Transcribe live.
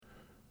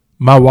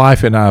My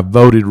wife and I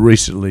voted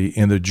recently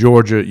in the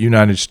Georgia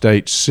United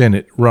States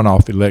Senate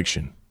runoff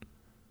election.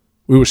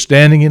 We were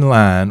standing in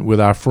line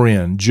with our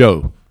friend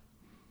Joe,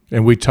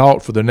 and we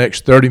talked for the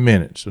next 30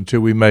 minutes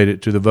until we made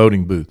it to the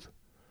voting booth.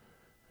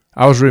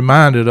 I was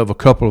reminded of a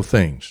couple of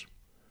things.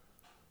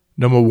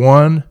 Number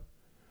one,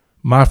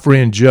 my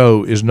friend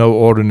Joe is no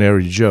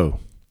ordinary Joe,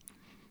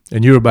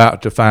 and you're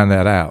about to find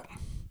that out.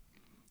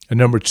 And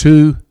number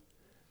two,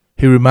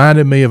 he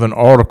reminded me of an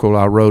article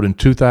I wrote in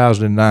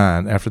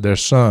 2009 after their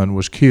son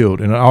was killed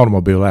in an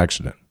automobile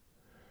accident.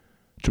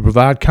 To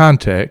provide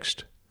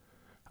context,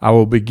 I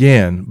will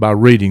begin by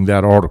reading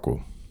that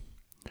article.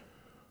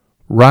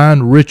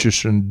 Ryan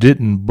Richardson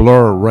didn't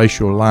blur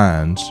racial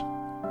lines,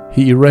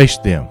 he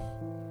erased them.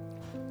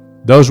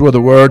 Those were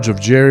the words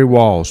of Jerry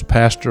Walls,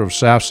 pastor of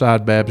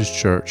Southside Baptist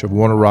Church of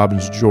Warner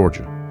Robins,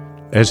 Georgia,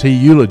 as he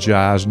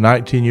eulogized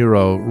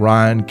 19-year-old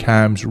Ryan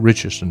Kimes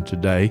Richardson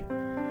today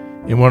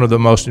in one of the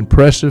most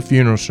impressive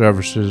funeral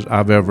services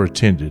I've ever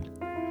attended.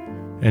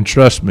 And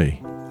trust me,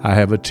 I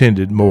have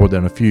attended more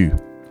than a few.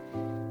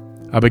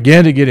 I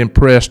began to get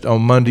impressed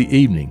on Monday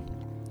evening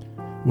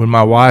when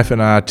my wife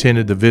and I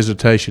attended the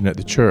visitation at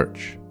the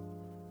church.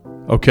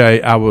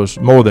 Okay, I was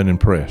more than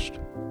impressed.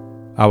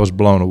 I was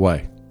blown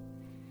away.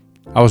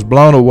 I was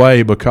blown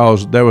away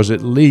because there was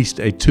at least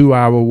a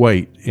 2-hour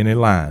wait in a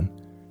line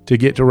to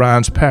get to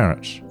Ryan's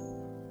parents.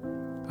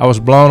 I was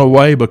blown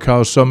away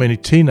because so many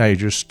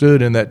teenagers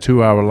stood in that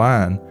 2-hour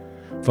line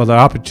for the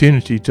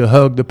opportunity to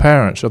hug the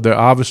parents of their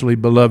obviously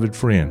beloved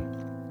friend.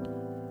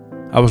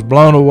 I was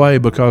blown away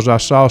because I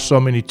saw so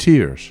many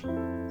tears,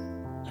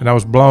 and I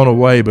was blown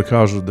away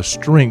because of the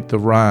strength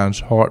of Ryan's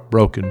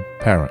heartbroken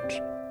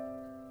parents.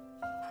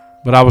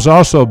 But I was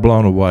also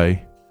blown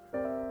away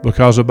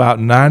because about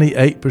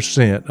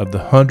 98% of the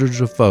hundreds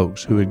of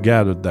folks who had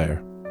gathered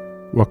there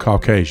were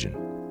Caucasian,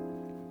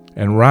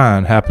 and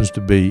Ryan happens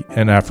to be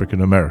an African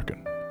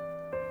American.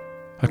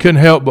 I couldn't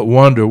help but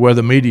wonder where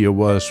the media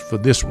was for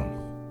this one.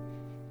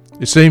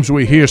 It seems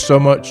we hear so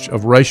much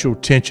of racial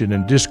tension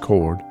and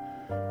discord,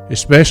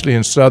 especially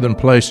in southern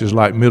places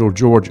like Middle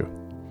Georgia.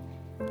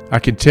 I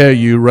can tell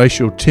you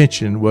racial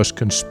tension was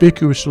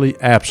conspicuously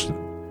absent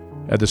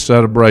at the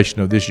celebration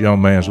of this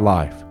young man's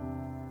life.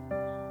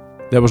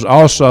 There was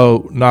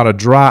also not a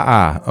dry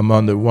eye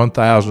among the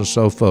 1,000 or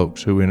so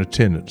folks who were in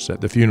attendance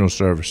at the funeral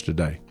service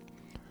today.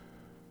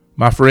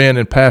 My friend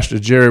and Pastor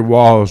Jerry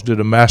Walls did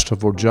a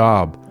masterful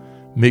job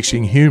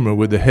mixing humor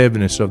with the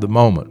heaviness of the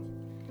moment.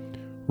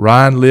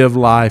 Ryan lived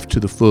life to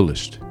the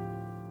fullest,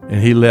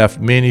 and he left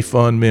many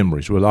fun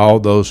memories with all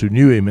those who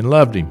knew him and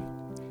loved him.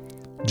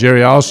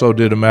 Jerry also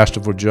did a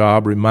masterful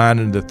job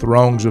reminding the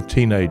throngs of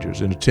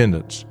teenagers in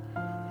attendance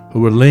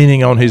who were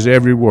leaning on his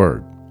every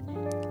word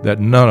that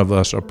none of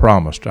us are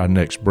promised our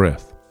next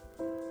breath.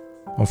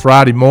 On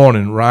Friday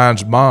morning,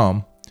 Ryan's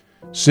mom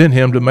sent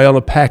him to mail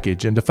a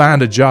package and to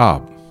find a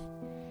job.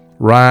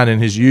 Ryan, in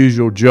his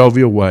usual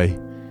jovial way,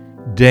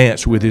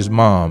 danced with his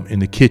mom in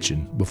the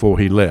kitchen before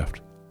he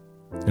left.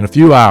 In a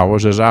few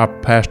hours, as our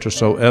pastor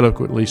so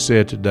eloquently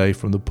said today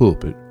from the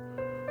pulpit,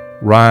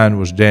 Ryan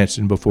was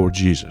dancing before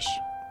Jesus.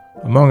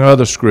 Among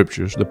other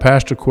scriptures, the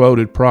pastor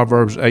quoted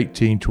Proverbs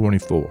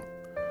 18:24.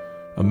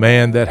 A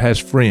man that has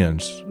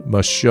friends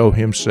must show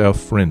himself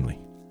friendly.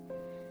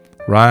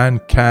 Ryan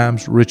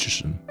Kimes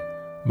Richardson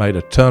made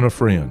a ton of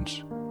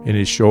friends in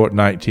his short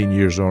 19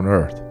 years on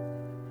earth.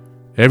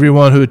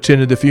 Everyone who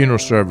attended the funeral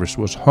service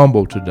was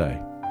humbled today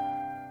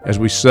as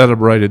we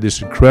celebrated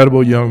this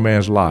incredible young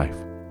man's life.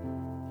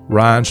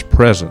 Ryan's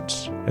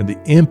presence and the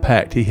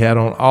impact he had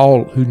on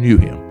all who knew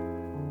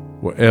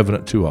him were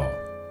evident to all.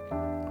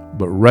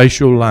 But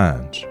racial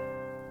lines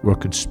were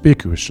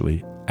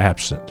conspicuously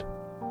absent.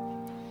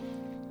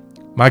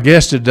 My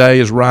guest today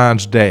is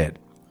Ryan's dad,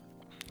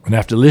 and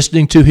after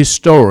listening to his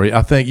story,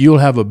 I think you'll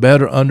have a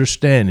better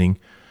understanding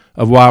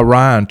of why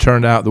Ryan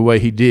turned out the way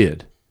he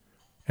did,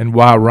 and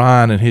why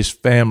Ryan and his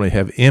family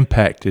have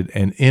impacted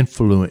and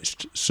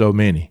influenced so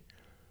many.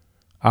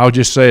 I'll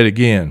just say it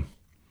again.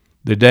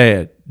 The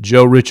dad,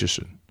 Joe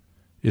Richardson,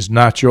 is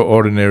not your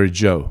ordinary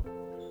Joe.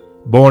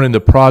 Born in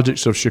the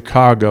projects of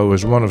Chicago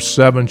as one of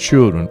 7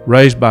 children,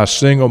 raised by a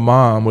single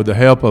mom with the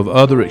help of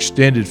other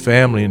extended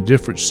family in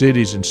different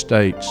cities and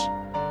states,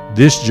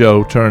 this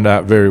Joe turned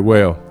out very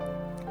well.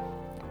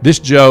 This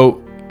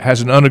Joe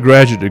has an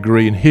undergraduate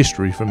degree in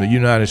history from the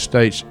United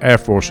States Air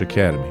Force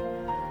Academy,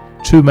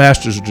 2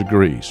 master's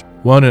degrees,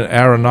 one in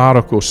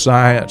aeronautical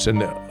science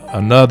and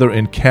another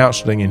in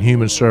counseling and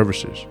human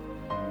services,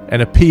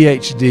 and a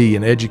PhD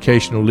in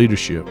educational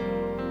leadership,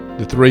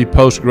 the 3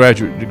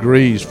 postgraduate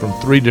degrees from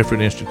 3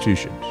 different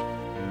institutions.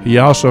 He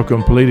also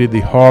completed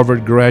the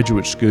Harvard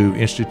Graduate School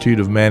Institute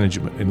of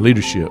Management and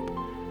Leadership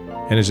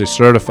and is a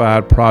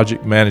certified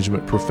project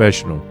management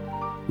professional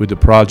with the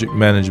Project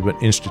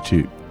Management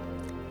Institute.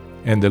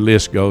 And the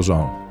list goes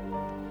on.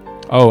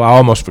 Oh, I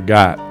almost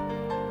forgot.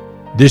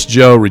 This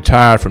Joe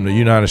retired from the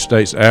United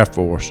States Air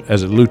Force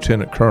as a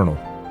lieutenant colonel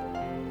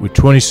with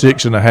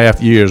 26 and a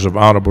half years of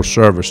honorable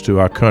service to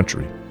our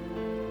country,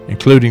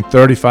 including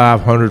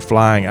 3,500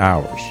 flying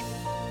hours.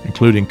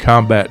 including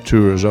combat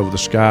tours over the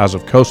skies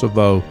of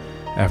Kosovo,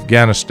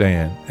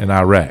 Afghanistan, and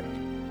Iraq.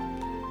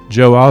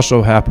 Joe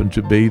also happened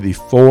to be the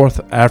fourth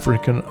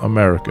African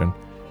American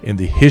in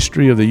the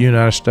history of the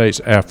United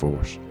States Air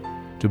Force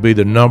to be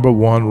the number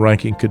one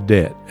ranking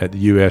cadet at the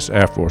U.S.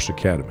 Air Force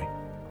Academy.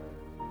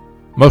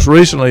 Most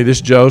recently, this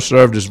Joe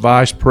served as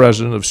Vice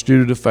President of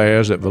Student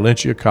Affairs at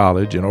Valencia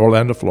College in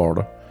Orlando,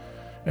 Florida,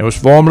 and was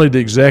formerly the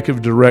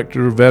Executive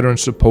Director of Veteran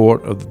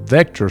Support of the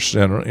Vector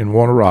Center in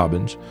Warner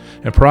Robins,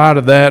 and prior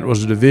to that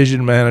was a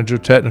Division Manager,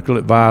 Technical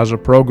Advisor,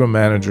 Program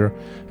Manager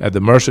at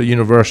the Mercer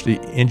University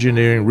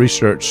Engineering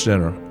Research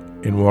Center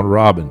in Warner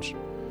Robins.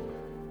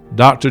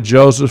 Dr.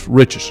 Joseph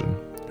Richardson,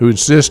 who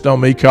insists on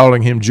me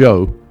calling him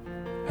Joe,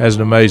 has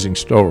an amazing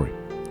story.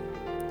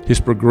 His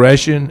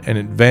progression and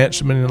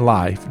advancement in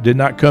life did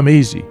not come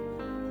easy,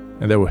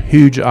 and there were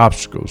huge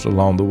obstacles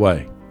along the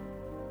way.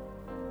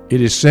 It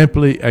is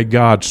simply a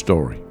God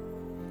story,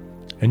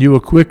 and you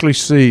will quickly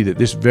see that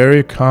this very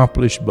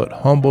accomplished but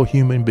humble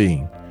human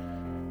being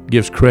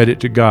gives credit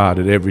to God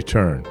at every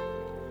turn.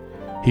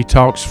 He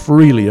talks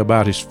freely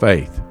about his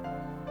faith,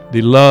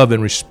 the love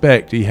and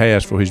respect he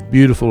has for his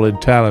beautiful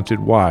and talented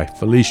wife,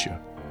 Felicia,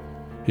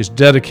 his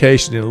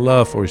dedication and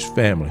love for his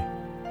family,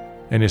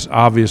 and his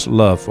obvious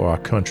love for our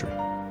country.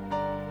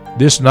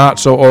 This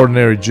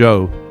not-so-ordinary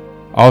Joe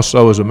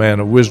also is a man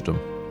of wisdom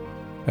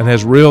and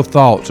has real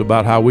thoughts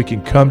about how we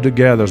can come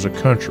together as a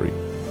country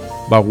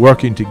by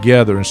working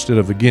together instead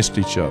of against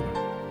each other,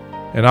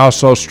 and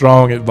also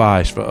strong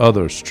advice for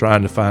others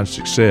trying to find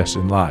success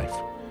in life.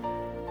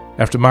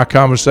 After my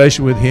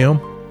conversation with him,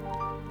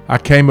 I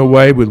came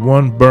away with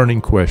one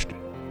burning question.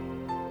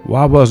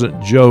 Why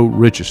wasn't Joe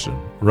Richardson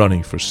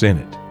running for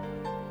Senate?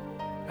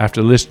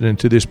 After listening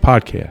to this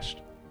podcast,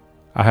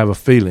 I have a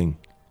feeling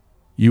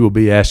you will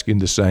be asking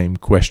the same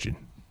question.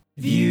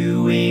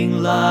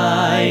 Viewing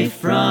life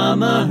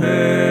from a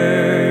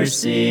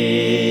hearse,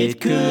 it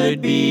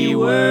could be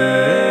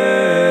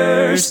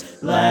worse.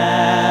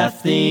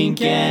 Laugh,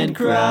 think, and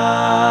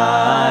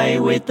cry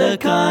with the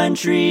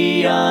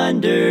country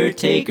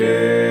undertaker.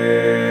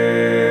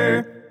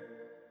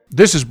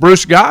 This is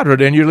Bruce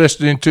Goddard, and you're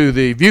listening to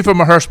the View from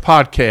a Hearse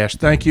podcast.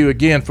 Thank you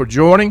again for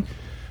joining.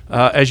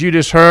 As you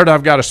just heard,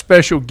 I've got a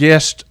special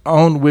guest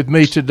on with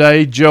me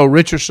today, Joe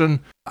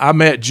Richardson. I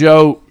met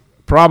Joe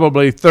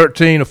probably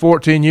 13 or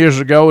 14 years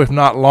ago, if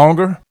not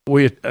longer.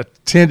 We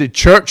attended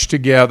church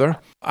together.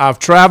 I've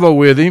traveled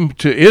with him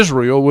to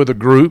Israel with a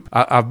group.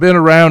 I've been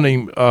around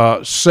him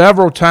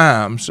several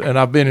times, and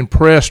I've been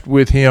impressed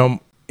with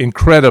him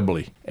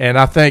incredibly. And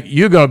I think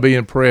you're going to be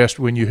impressed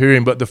when you hear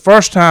him. But the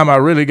first time I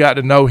really got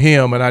to know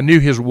him, and I knew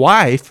his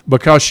wife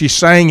because she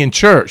sang in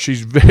church.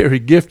 She's a very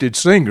gifted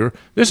singer.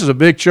 This is a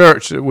big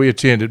church that we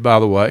attended, by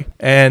the way.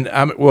 And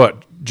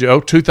Joe,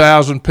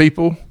 2,000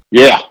 people?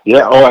 Yeah.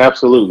 Oh,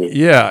 absolutely.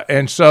 Yeah.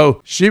 And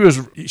so she was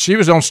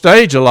on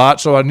stage a lot,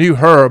 so I knew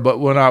her. But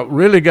when I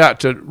really got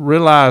to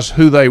realize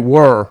who they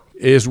were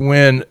is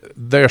when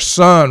their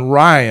son,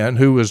 Ryan,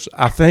 who was,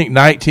 I think,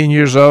 19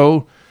 years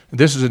old,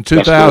 this is in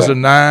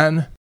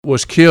 2009,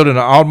 was killed in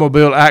an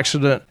automobile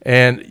accident.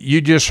 And you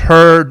just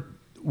heard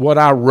what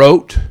I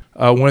wrote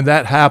when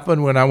that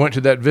happened, when I went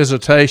to that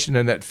visitation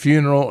and that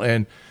funeral,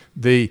 and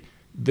the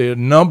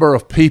number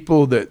of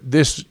people that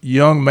this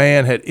young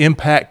man had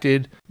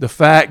impacted, the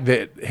fact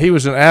that he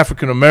was an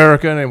African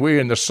American and we're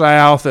in the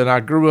South, and I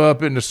grew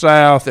up in the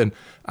South, and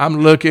I'm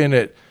looking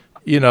at,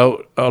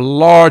 a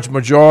large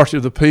majority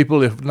of the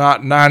people, if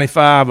not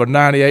 95 or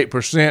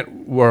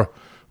 98%, were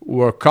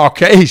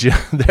Caucasian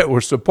that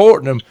were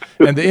supporting him,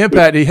 and the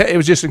impact he had, it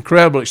was just an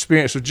incredible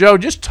experience. So, Joe,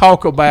 just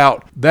talk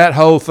about that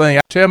whole thing.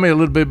 Tell me a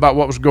little bit about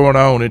what was going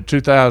on in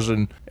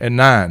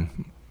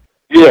 2009.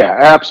 Yeah,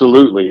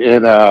 absolutely.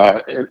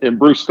 And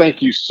Bruce,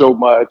 thank you so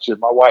much. And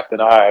my wife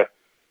and I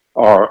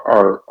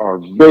are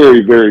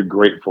very, very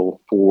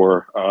grateful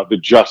for the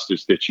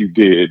justice that you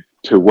did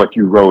to what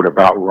you wrote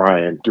about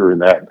Ryan during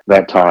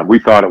that time. We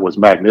thought it was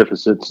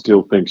magnificent,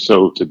 still think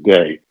so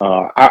today.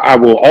 I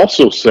will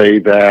also say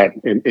that,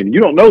 and you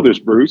don't know this,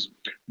 Bruce,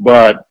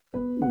 but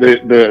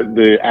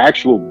the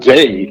actual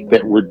day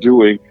that we're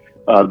doing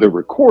the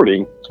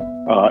recording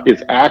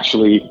is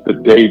actually the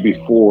day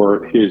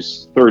before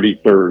his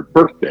 33rd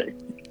birthday.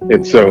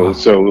 And so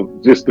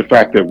just the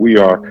fact that we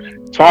are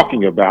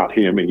talking about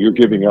him and you're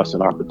giving us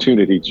an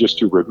opportunity just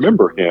to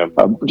remember him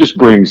just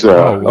brings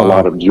a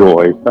lot of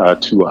joy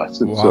to us.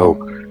 And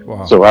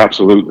so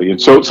absolutely.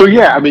 And so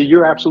yeah, I mean,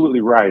 you're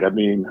absolutely right. I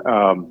mean,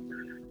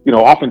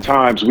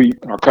 oftentimes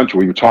our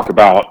country, we talk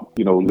about,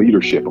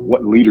 leadership and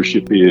what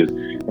leadership is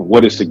and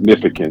what is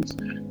significance.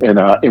 And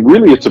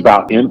really it's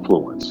about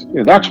influence.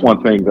 And that's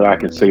one thing that I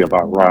can say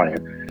about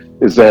Ryan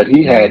is that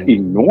he had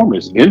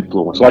enormous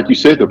influence. Like you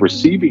said, the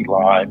receiving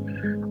line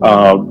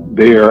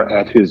there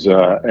at his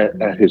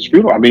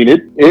funeral. I mean,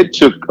 it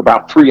took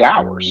about 3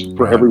 hours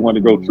for everyone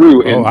to go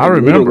through and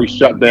literally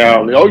shut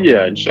down. Oh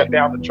yeah, and shut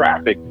down the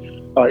traffic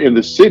in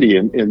the city.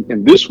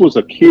 And this was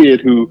a kid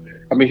who,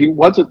 I mean, he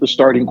wasn't the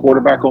starting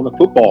quarterback on the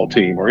football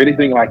team or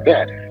anything like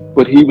that.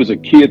 but he was a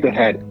kid that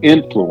had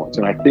influence.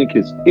 And I think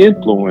his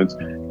influence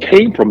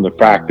came from the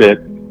fact that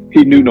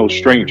he knew no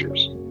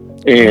strangers,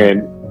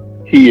 and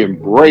he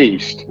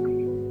embraced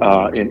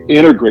and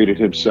integrated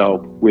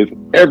himself with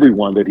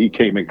everyone that he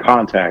came in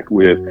contact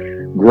with.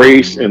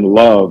 Grace and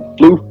love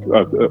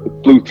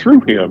flew through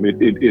him.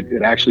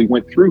 It actually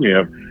went through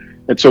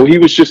him. And so he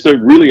was just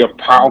really a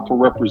powerful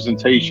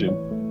representation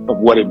of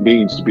what it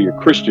means to be a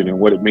Christian, and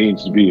what it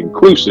means to be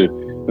inclusive,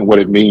 and what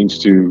it means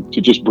to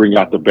just bring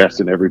out the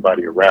best in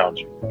everybody around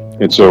you.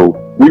 And so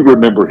we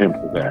remember him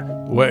for that.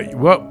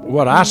 Well,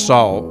 what I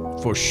saw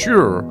for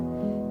sure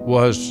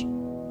was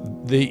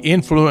the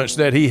influence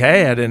that he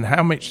had, and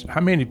how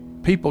many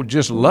people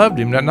just loved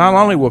him. Not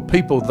only were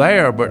people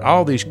there, but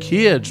all these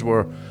kids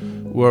were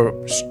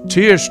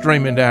tears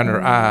streaming down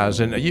their eyes,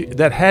 and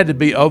that had to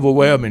be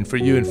overwhelming for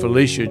you and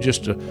Felicia,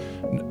 just to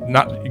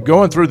not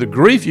going through the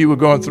grief you were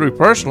going through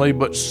personally,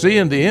 but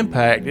seeing the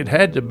impact. It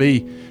had to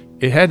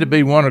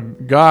be one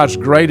of God's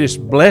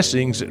greatest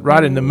blessings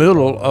right in the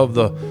middle of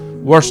the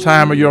worst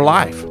time of your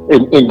life.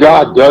 And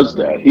God does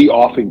that. He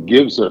often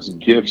gives us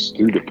gifts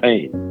through the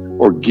pain,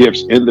 or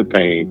gifts in the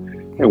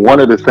pain. And one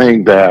of the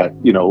things that,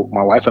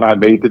 my wife and I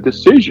made the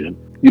decision,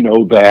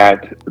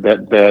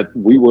 that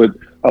we would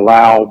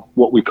allow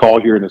what we call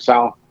here in the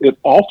South an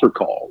altar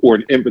call, or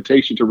an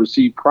invitation to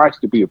receive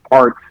Christ, to be a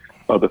part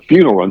of the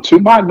funeral. And to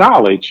my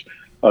knowledge,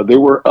 there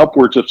were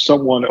upwards of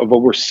somewhere of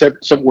over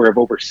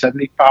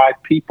 75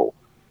 people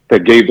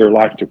that gave their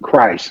life to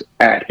Christ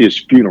at his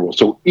funeral.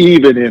 So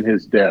even in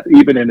his death,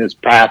 even in his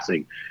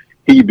passing,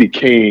 he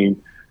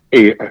became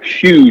a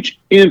huge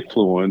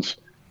influence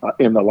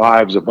in the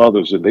lives of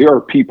others. And there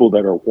are people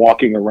that are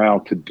walking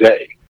around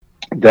today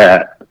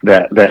that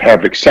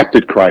have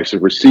accepted Christ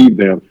and received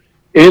them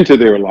into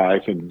their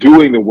life, and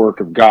doing the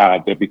work of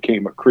God, that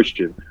became a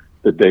Christian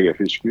the day of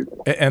his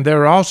funeral. And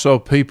there are also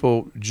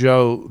people,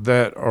 Joe,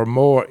 that are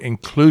more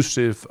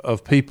inclusive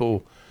of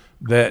people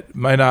that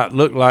may not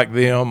look like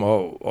them,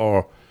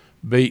 or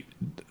may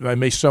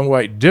be some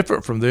way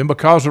different from them,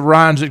 because of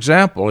Ryan's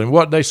example and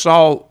what they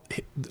saw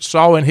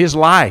in his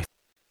life.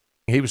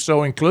 He was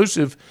so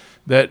inclusive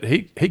that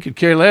he could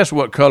care less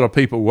what color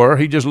people were.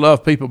 He just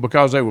loved people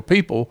because they were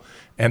people,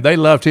 and they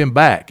loved him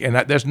back. And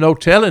there's no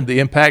telling the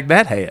impact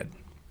that had.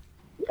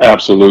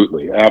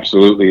 Absolutely.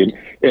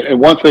 And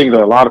one thing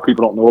that a lot of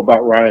people don't know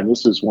about Ryan,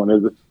 this is one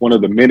of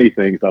the many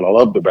things that I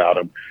loved about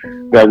him,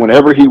 that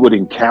whenever he would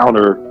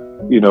encounter,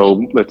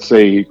 let's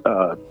say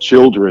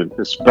children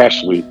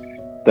especially,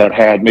 that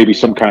had maybe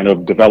some kind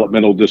of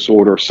developmental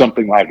disorder or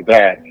something like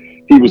that,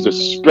 he was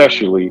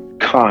especially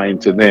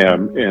kind to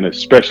them, and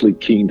especially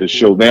keen to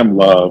show them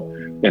love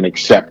and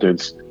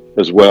acceptance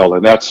as well.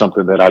 And that's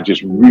something that I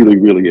just really,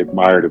 really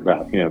admired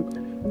about him.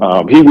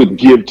 He would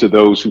give to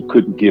those who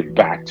couldn't give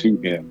back to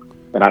him.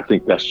 And I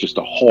think that's just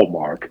a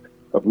hallmark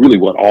of really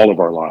what all of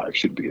our lives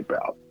should be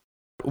about.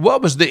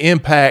 What was the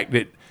impact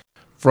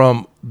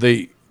from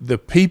the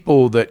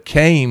people that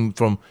came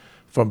from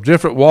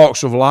different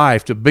walks of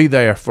life to be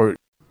there for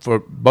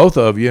both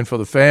of you, and for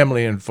the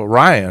family, and for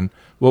Ryan?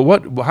 Well,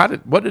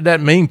 what did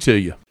that mean to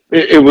you?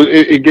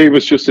 It gave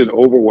us just an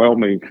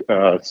overwhelming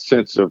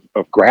sense of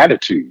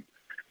gratitude.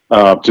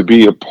 To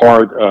be a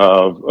part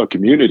of a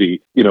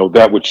community,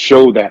 that would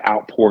show that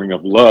outpouring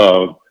of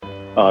love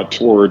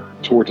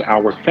towards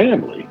our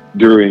family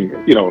during,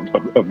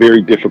 a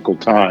very difficult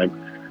time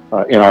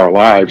in our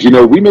lives.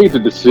 We made the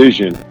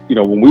decision,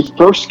 when we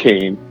first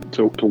came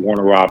to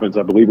Warner Robins,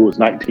 I believe it was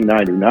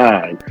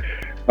 1999,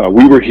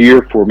 we were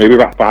here for maybe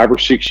about 5 or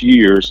 6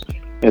 years.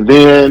 And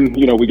then,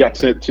 we got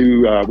sent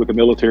to, with the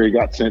military,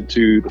 got sent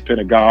to the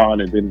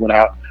Pentagon, and then went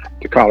out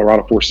to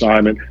Colorado, Fort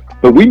Simon.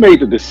 But we made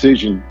the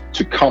decision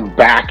to come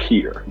back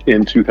here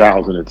in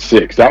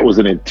 2006. That was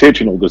an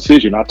intentional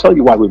decision. I'll tell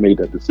you why we made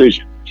that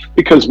decision.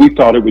 Because we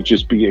thought it would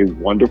just be a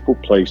wonderful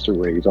place to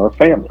raise our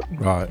family,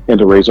 right, and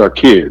to raise our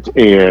kids.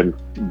 And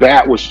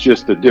that was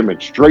just a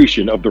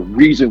demonstration of the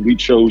reason we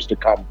chose to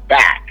come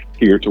back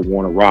here to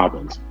Warner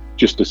Robins,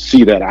 just to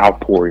see that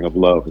outpouring of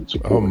love and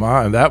support. Oh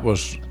my,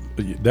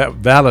 that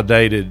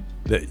validated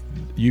that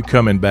you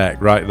coming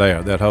back right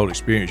there, that whole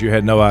experience. You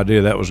had no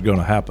idea that was going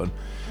to happen.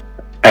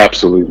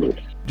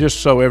 Absolutely. Just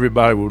so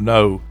everybody will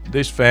know,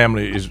 this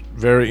family is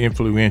very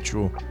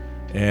influential,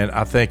 and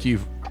I think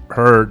you've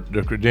heard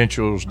the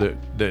credentials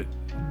that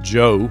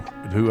Joe,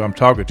 who I'm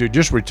talking to,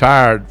 just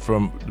retired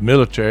from the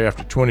military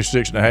after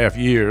 26 and a half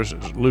years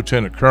as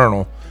Lieutenant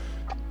Colonel,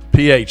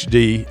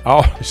 PhD,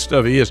 all this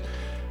stuff.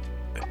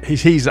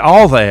 He's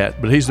all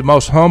that, but he's the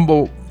most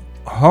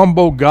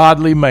humble,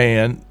 godly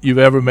man you've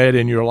ever met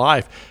in your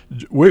life.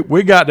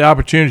 We got the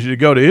opportunity to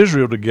go to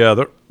Israel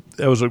together.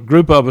 There was a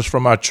group of us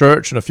from our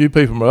church and a few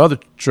people from other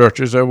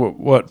churches. There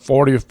were,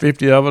 40 or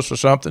 50 of us or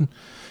something?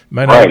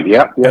 Right,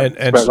 yeah.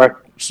 And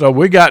so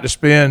we got to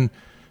spend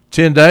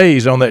 10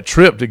 days on that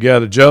trip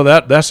together. Joe,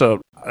 that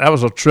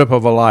was a trip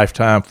of a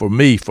lifetime for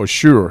me, for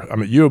sure. I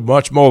mean, you're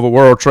much more of a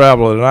world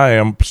traveler than I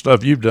am,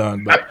 stuff you've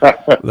done,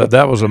 but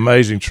that was an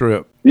amazing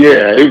trip.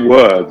 Yeah, it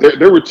was.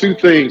 There were two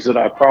things that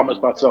I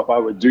promised myself I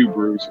would do,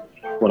 Bruce.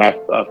 when I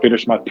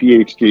finished my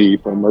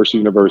PhD from Mercer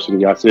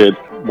University, I said,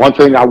 one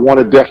thing I want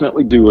to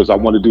definitely do is I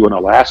want to do an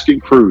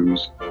Alaskan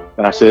cruise.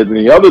 And I said, and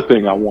the other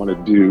thing I want to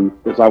do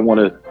is I want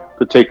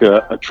to take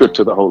a trip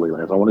to the Holy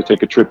Lands. I want to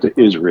take a trip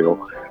to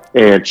Israel.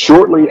 And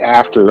shortly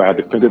after I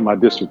defended my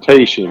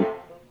dissertation,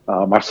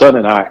 my son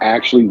and I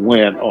actually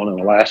went on an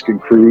Alaskan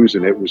cruise,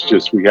 and it was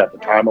just, we had the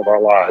time of our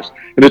lives.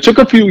 And it took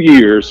a few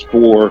years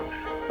for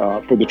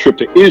the trip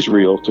to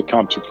Israel to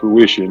come to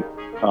fruition.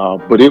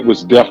 But it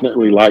was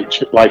definitely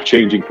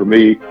life-changing for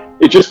me.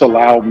 It just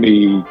allowed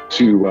me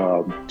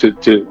to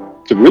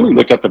really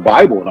look at the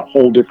Bible in a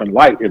whole different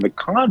light, in the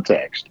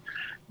context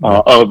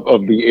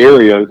of the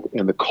area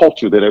and the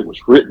culture that it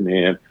was written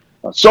in.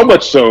 So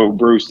much so,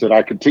 Bruce, that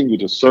I continue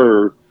to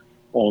serve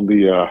on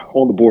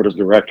the board of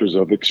directors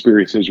of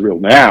Experience Israel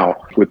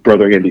Now with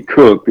Brother Andy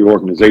Cook, the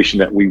organization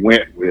that we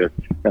went with,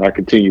 and I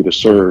continue to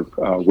serve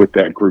with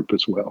that group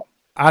as well.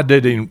 I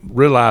didn't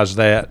realize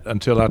that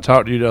until I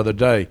talked to you the other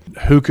day.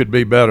 Who could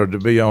be better to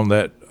be on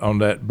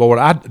that board?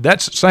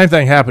 That's the same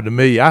thing happened to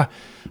me.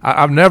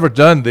 I've never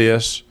done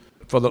this.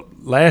 For the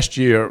last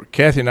year,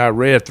 Kathy and I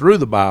read through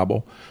the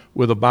Bible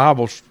with a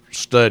Bible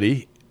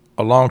study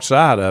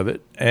alongside of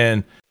it,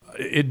 and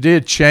it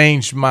did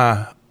change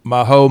my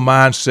whole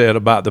mindset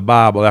about the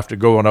Bible after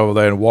going over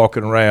there and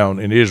walking around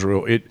in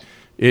Israel.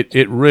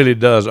 It really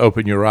does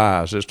open your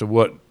eyes as to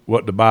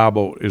what the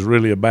Bible is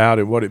really about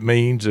and what it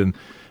means and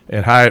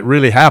how it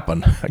really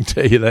happened. I can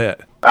tell you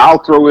that.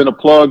 I'll throw in a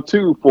plug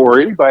too for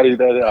anybody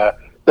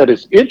that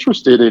is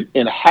interested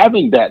in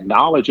having that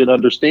knowledge and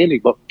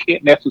understanding, but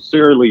can't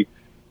necessarily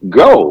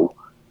go.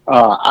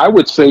 I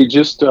would say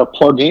just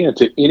plug in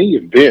to any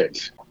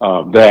event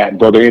that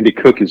Brother Andy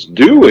Cook is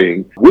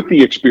doing with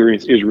the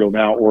Experience Israel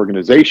Now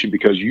organization,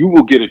 because you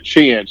will get a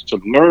chance to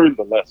learn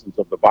the lessons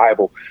of the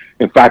Bible.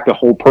 In fact, the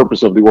whole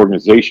purpose of the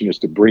organization is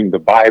to bring the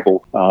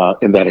Bible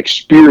and that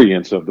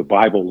experience of the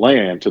Bible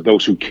land to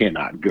those who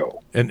cannot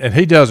go. And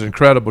he does an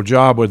incredible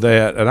job with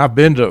that. And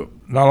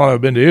not only have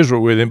I been to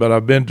Israel with him, but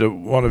I've been to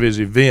one of his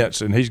events,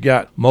 and he's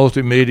got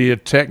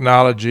multimedia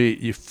technology.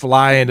 You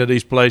fly into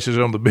these places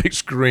on the big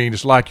screen.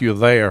 It's like you're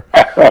there.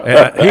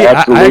 I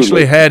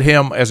actually had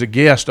him as a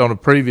guest on a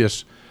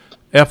previous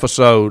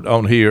episode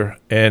on here,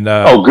 and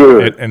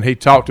good. And he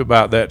talked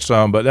about that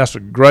some, but that's a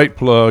great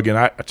plug, and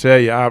I tell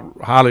you, I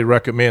highly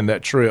recommend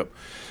that trip.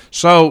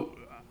 So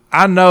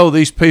I know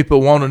these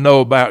people want to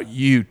know about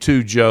you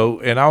too, Joe,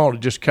 and I want to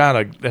just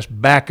let's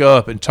back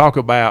up and talk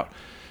about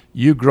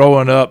you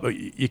growing up.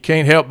 You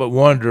can't help but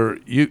wonder,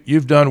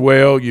 you've done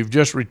well. You've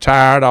just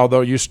retired,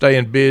 although you're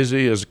staying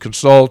busy as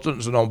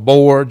consultants and on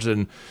boards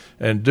and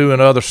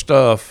doing other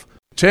stuff.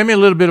 Tell me a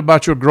little bit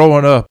about your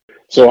growing up.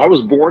 So I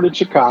was born in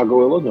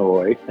Chicago,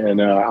 Illinois,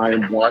 and I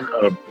am one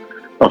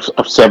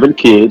of 7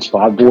 kids,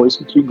 5 boys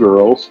and 2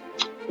 girls.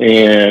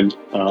 And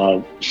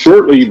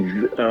shortly,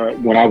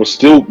 when I was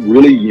still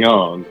really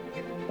young,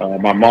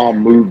 my mom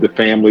moved the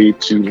family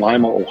to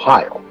Lima,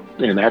 Ohio.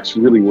 And that's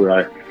really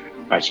where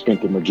I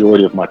spent the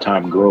majority of my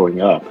time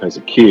growing up as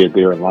a kid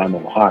there in Lima,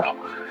 Ohio.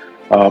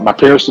 My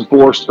parents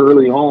divorced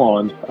early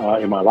on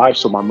in my life,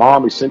 so my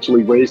mom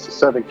essentially raised the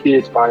 7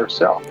 kids by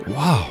herself.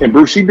 Wow. And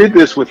Bruce, she did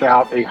this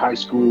without a high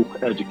school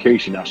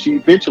education. Now, she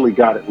eventually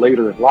got it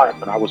later in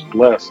life, and I was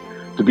blessed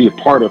to be a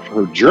part of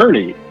her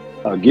journey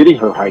getting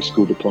her high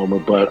school diploma.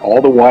 But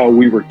all the while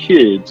we were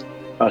kids,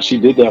 she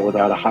did that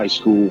without a high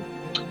school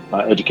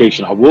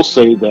education. I will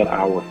say that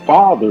our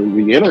father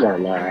re-entered our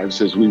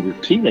lives as we were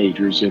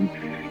teenagers, and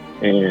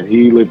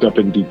he lived up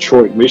in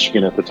Detroit,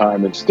 Michigan at the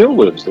time, and still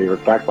lives there. In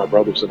fact, my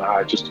brothers and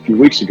I, just a few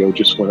weeks ago,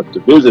 just went up to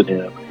visit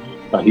him.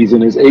 He's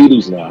in his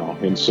 80s now,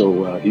 and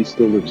so he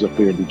still lives up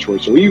there in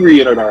Detroit. So he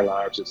re-entered our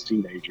lives as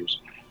teenagers.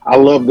 I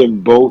love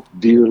them both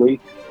dearly.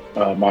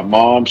 My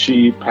mom,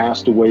 she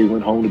passed away,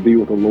 went home to be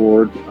with the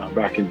Lord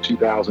back in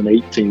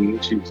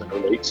 2018. She was in her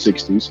late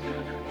 60s.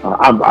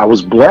 I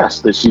was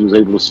blessed that she was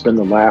able to spend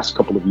the last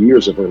couple of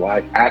years of her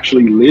life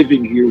actually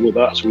living here with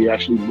us. We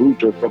actually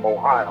moved her from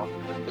Ohio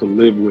to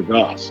live with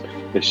us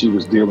as she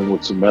was dealing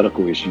with some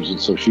medical issues. And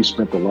so she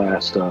spent the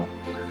last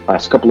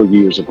couple of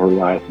years of her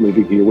life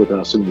living here with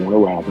us in Warner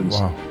Robins.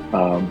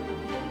 Wow.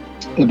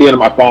 And then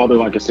my father,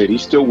 like I said,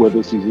 he's still with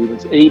us. He's in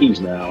his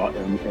 80s now.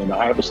 And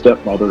I have a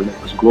stepmother, and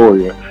it was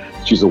Gloria.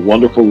 She's a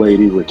wonderful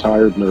lady,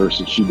 retired nurse,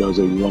 and she does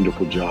a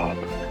wonderful job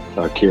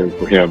caring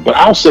for him. But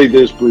I'll say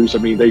this, Bruce, I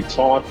mean, they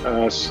taught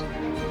us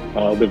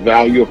the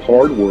value of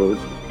hard work,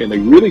 and they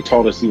really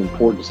taught us the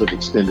importance of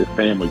extended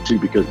family too,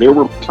 because there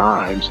were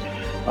times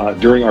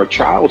during our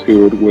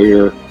childhood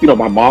where,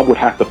 my mom would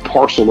have to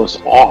parcel us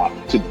off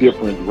to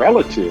different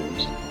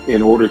relatives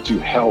in order to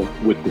help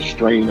with the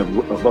strain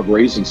of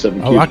raising 7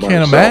 kids. Oh, I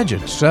can't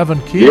imagine 7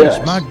 kids.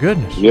 Yes. My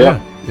goodness. Yeah.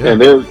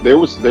 And there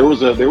was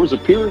a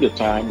period of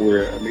time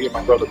where me and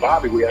my brother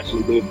Bobby, we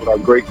actually lived with our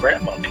great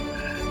grandmother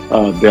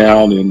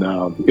down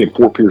in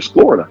Fort Pierce,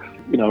 Florida.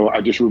 I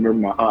just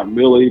remember my Aunt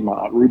Millie, my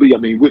Aunt Ruby. I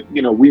mean,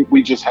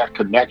 we just had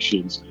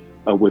connections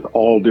with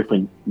all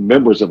different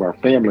members of our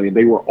family, and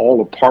they were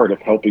all a part of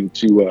helping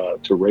to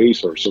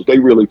raise her. So they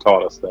really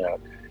taught us that.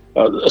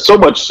 So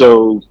much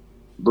so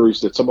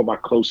Bruce, that some of my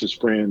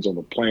closest friends on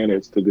the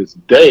planet to this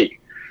day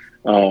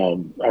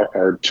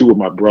are two of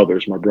my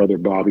brothers, my brother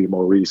Bobby and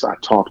Maurice. I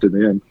talk to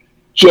them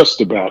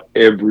just about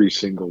every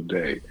single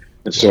day.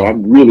 And so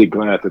I'm really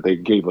glad that they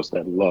gave us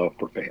that love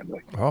for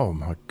family. Oh,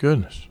 my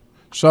goodness.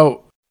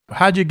 So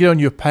how'd you get on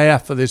your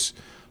path for this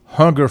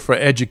hunger for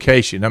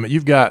education? I mean,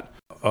 you've got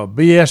a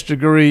BS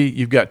degree,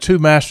 you've got 2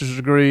 master's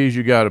degrees,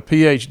 you got a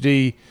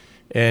PhD,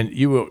 and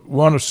you were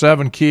one of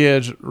 7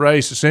 kids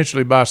raised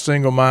essentially by a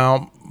single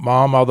mom,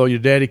 although your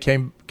daddy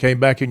came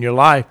back in your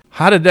life.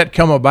 How did that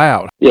come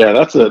about? Yeah,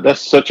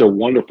 that's such a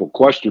wonderful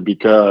question,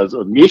 because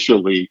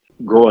initially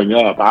growing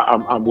up,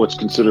 I'm what's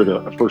considered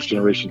a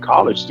first-generation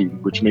college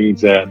student, which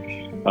means that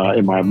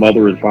in my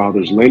mother and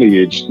father's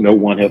lineage, no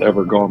one had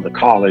ever gone to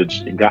college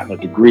and gotten a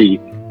degree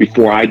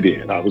before I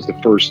did. I was the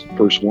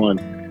first one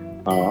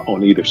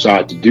on either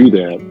side to do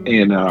that.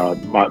 And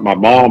my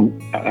mom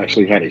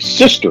actually had a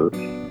sister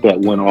that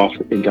went off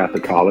and got to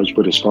college,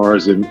 but as far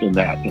as in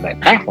that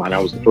pathline, I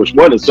was the first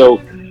one. And so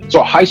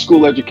high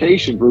school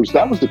education, Bruce,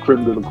 that was the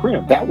creme de la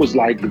creme. That was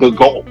like the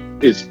goal,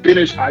 is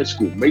finish high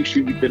school. Make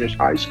sure you finish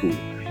high school.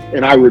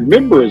 And I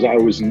remember as I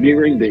was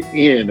nearing the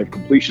end of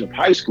completion of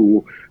high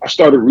school, I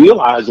started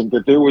realizing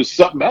that there was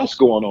something else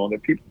going on,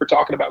 that people were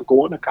talking about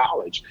going to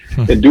college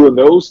and doing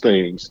those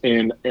things.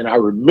 And I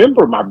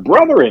remember my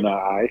brother and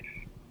I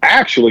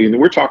actually, and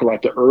we're talking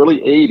like the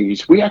early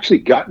 80s, we actually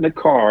got in a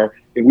car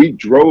and we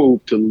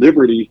drove to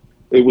Liberty.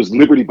 It was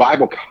Liberty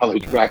Bible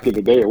College back in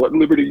the day. It wasn't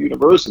Liberty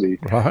University.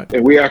 Right.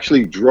 And we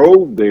actually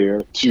drove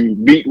there to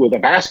meet with a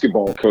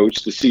basketball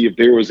coach to see if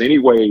there was any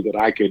way that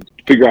I could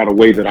figure out a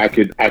way that I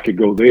could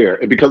go there.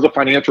 And because of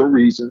financial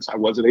reasons, I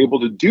wasn't able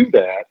to do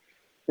that.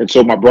 And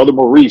so my brother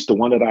Maurice, the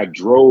one that I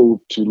drove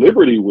to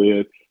Liberty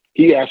with,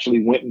 he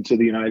actually went into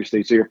the United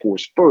States Air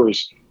Force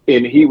first,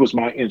 and he was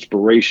my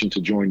inspiration to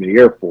join the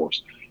Air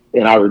Force.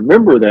 And I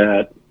remember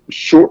that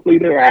shortly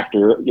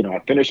thereafter, I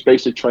finished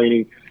basic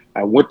training.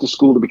 I went to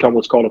school to become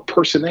what's called a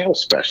personnel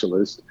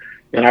specialist,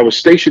 and I was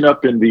stationed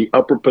up in the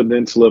Upper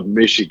Peninsula of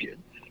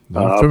Michigan.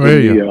 I'm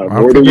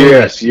familiar.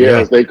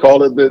 Yes. They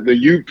call it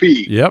the UP.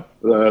 Yep.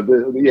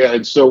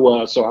 And so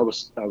I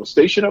was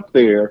stationed up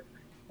there,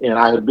 and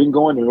I had been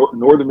going to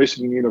Northern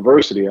Michigan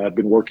University. I had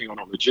been working on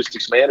a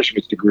logistics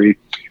management degree.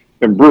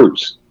 And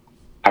Bruce,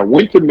 I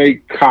went to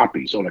make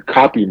copies on a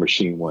copy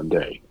machine one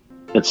day,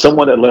 and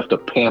someone had left a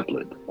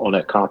pamphlet on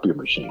that copy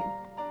machine.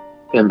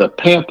 And the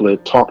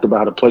pamphlet talked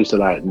about a place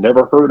that I had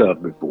never heard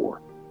of before,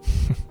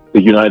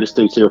 the United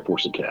States Air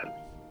Force Academy.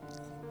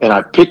 And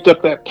I picked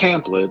up that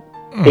pamphlet,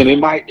 and in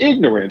my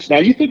ignorance, now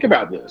you think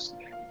about this.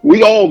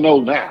 We all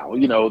know now,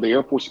 the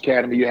Air Force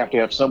Academy, you have to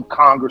have some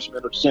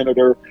congressman or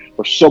senator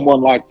or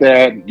someone like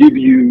that give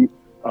you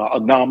a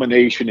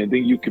nomination, and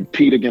then you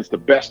compete against the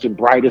best and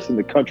brightest in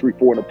the country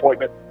for an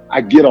appointment. I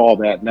get all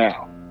that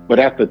now. But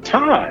at the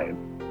time,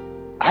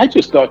 I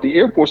just thought the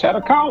Air Force had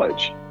a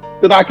college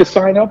that I could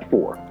sign up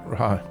for.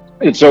 Right.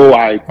 And so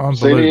I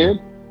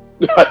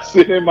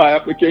sent in my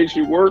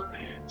application work,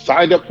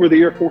 signed up for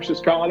the Air Force's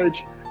college.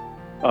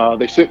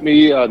 They sent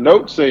me a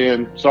note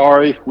saying,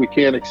 sorry, we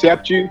can't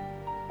accept you.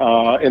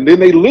 And then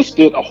they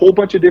listed a whole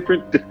bunch of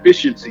different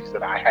deficiencies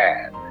that I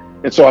had.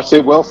 And so I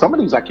said, well, some of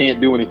these I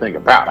can't do anything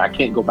about. I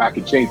can't go back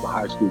and change my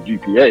high school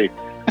GPA.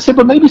 I said,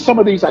 but maybe some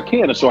of these I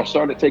can. And so I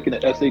started taking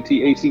the SAT,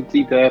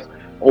 ACT test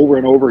over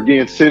and over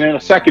again, sent in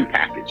a second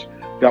package,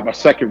 got my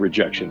second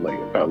rejection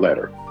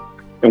letter.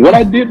 And what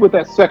I did with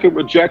that second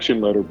rejection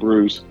letter,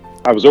 Bruce,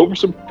 I was over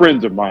some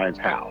friends of mine's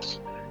house,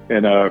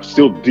 and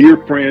still dear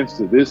friends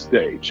to this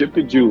day. Chip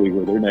and Julie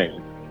were their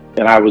names.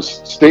 And I was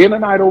staying the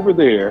night over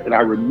there, and I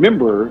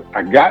remember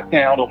I got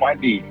down on my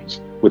knees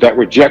with that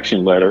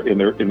rejection letter in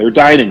their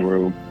dining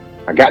room.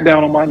 I got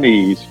down on my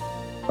knees,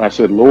 and I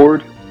said,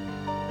 Lord,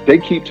 they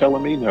keep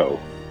telling me no,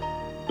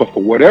 but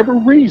for whatever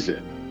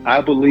reason,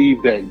 I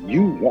believe that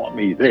you want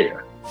me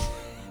there.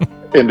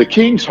 And the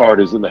king's heart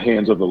is in the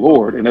hands of the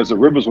Lord. And as the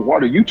rivers of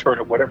water, you turn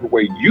it whatever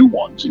way you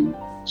want to.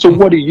 So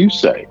what do you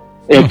say?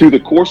 And through the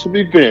course of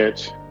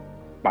events,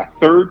 my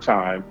third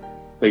time,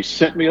 they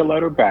sent me a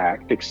letter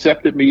back,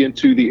 accepted me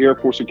into the Air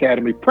Force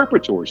Academy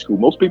Preparatory School.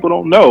 Most people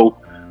don't know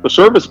the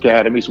service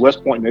academies,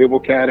 West Point Naval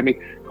Academy,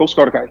 Coast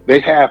Guard Academy, they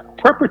have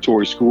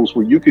preparatory schools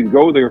where you can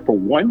go there for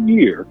 1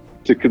 year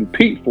to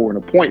compete for an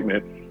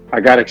appointment. I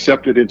got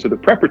accepted into the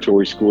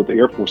preparatory school at the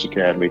Air Force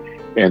Academy,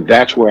 and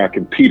that's where I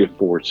competed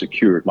for and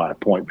secured my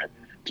appointment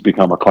to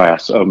become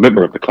a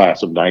member of the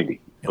class of 90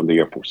 from the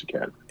Air Force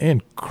Academy.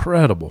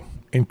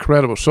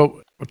 Incredible.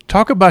 So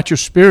talk about your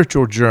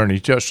spiritual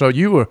journey. So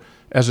you were,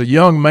 as a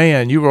young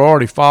man, you were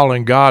already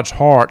following God's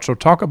heart. So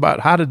talk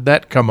about, how did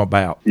that come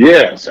about?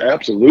 Yes,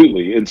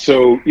 absolutely. And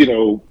so,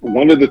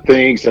 one of the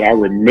things that I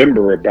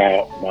remember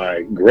about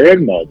my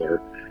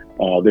grandmother,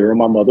 there on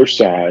my mother's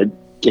side,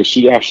 is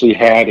she actually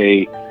had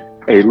a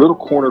little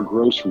corner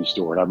grocery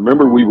store. And I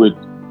remember we would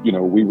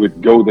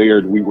go there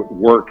and we would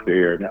work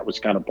there. And that was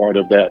kind of part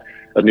of that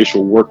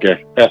initial work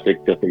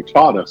ethic that they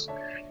taught us.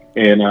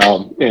 And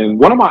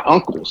one of my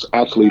uncles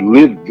actually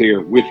lived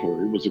there with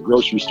her. It was a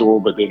grocery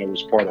store, but then it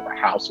was part of a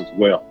house as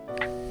well.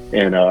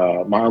 and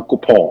my Uncle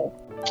Paul.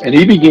 And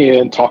he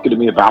began talking to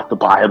me about the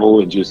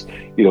Bible and just,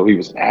 he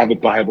was an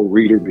avid Bible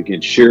reader,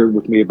 began sharing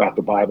with me about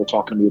the Bible,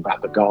 talking to me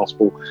about the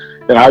gospel.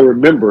 And I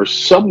remember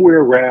somewhere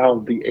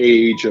around the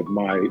age of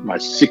my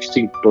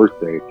 16th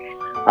birthday,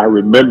 I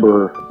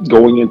remember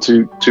going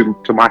into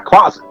my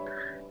closet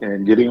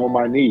and getting on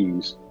my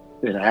knees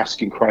and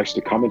asking Christ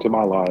to come into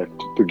my life,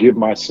 to forgive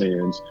my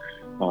sins,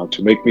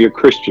 to make me a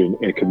Christian,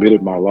 and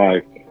committed my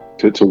life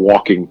to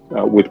walking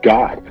with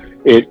God.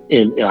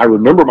 And I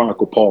remember my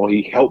Uncle Paul,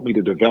 he helped me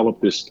to develop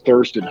this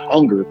thirst and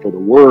hunger for the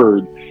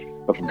Word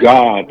of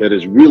God that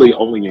has really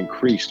only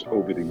increased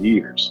over the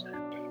years.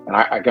 And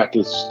I got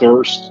this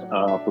thirst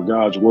for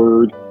God's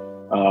Word.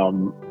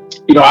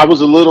 I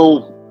was a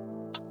little,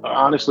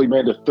 honestly,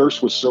 man, the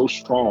thirst was so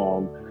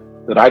strong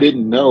that I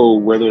didn't know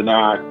whether or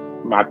not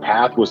my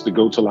path was to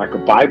go to like a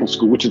Bible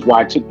school, which is why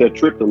I took that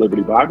trip to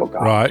Liberty Bible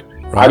College.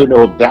 Right. I didn't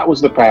know if that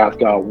was the path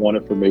God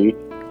wanted for me,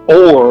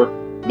 or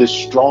this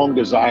strong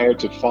desire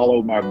to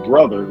follow my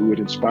brother who had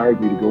inspired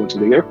me to go into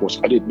the Air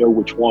Force. I didn't know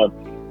which one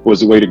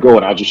was the way to go.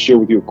 And I'll just share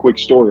with you a quick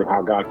story of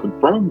how God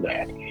confirmed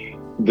that.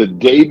 The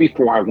day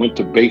before I went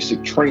to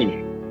basic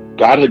training,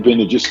 God had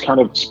been just kind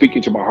of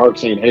speaking to my heart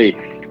saying, hey,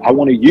 I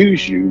want to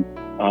use you.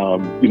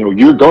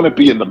 You're going to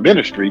be in the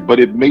ministry, but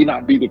it may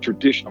not be the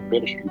traditional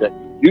ministry that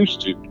you're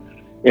used to.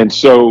 And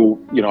so,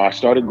 I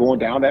started going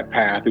down that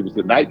path. It was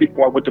the night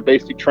before I went to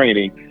basic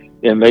training,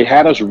 and they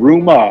had us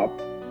room up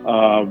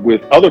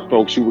with other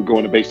folks who were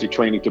going to basic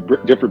training to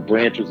different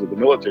branches of the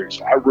military.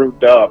 So I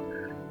roomed up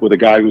with a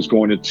guy who was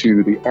going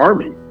into the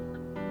Army.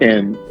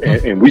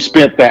 And we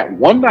spent that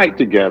one night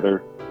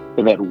together.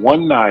 And that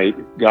one night,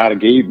 God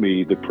gave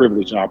me the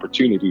privilege and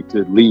opportunity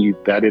to lead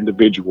that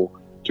individual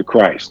to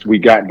Christ. We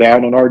got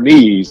down on our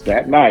knees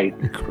that night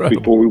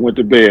before we went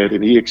to bed,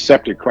 and he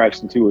accepted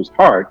Christ into his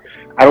heart.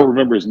 I don't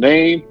remember his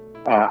name.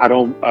 I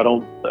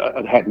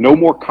had no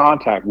more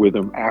contact with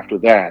him after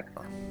that.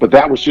 But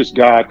that was just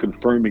God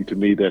confirming to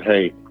me that,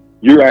 hey,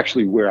 you're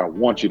actually where I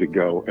want you to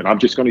go, and I'm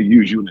just going to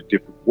use you in a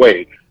different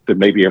way than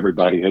maybe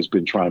everybody has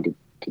been trying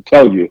to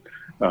tell you,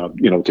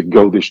 to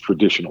go this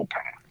traditional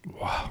path.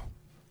 Wow.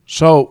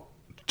 So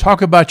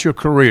talk about your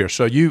career.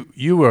 So you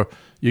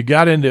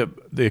got into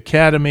the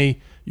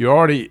academy. You're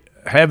already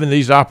having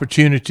these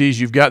opportunities.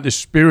 You've got this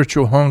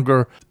spiritual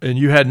hunger, and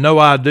you had no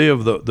idea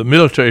of the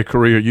military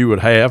career you would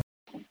have.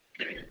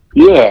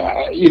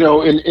 Yeah,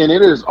 and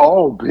it has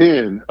all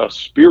been a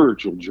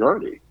spiritual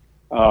journey.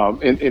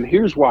 And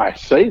here's why I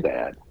say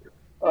that.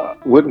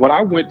 When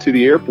I went to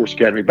the Air Force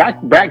Academy,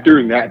 back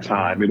during that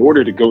time, in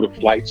order to go to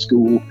flight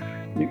school,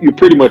 you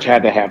pretty much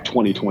had to have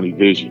 20/20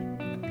 vision.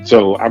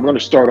 So I'm going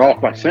to start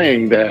off by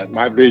saying that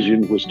my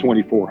vision was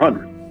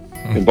 2400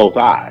 in both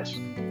eyes.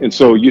 And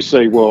so you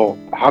say, well,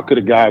 how could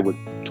a guy with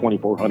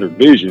 2400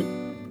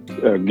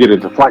 vision get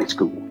into flight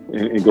school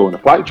and go into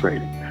flight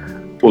training?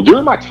 Well,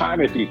 during my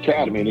time at the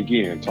academy, and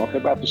again, talking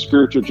about the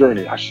spiritual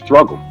journey, I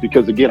struggled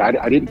because, again,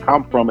 I didn't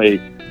come from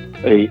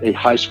a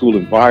high school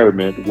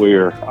environment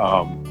where,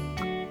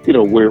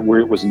 where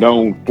it was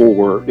known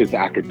for its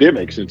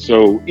academics. And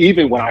so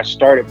even when I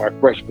started my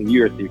freshman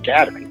year at the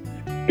academy,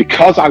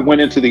 because I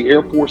went into the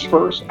Air Force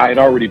first, I had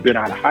already been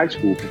out of high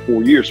school for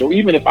 4 years. So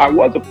even if I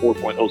was a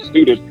 4.0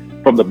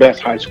 student from the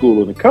best high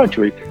school in the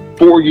country,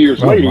 4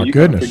 years later, you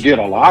can forget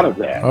a lot of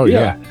that. Oh,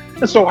 yeah.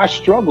 And so I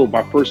struggled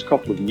my first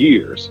couple of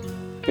years.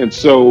 And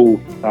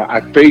so I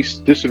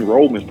faced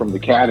disenrollment from the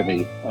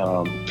academy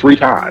 3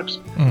 times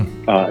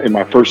in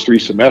my first 3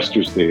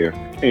 semesters there.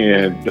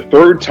 And the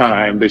third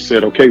time they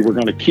said, okay, we're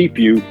going to keep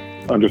you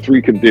under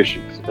 3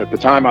 conditions. At the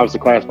time I was the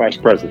class vice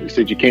president. They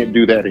said, you can't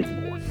do that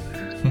anymore.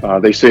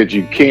 They said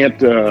you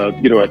can't,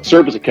 at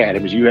service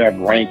academies, you have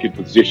rank and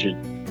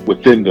position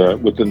within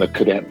the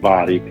cadet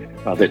body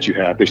that you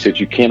have. They said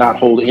you cannot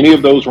hold any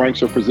of those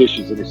ranks or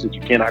positions. And they said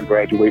you cannot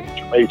graduate with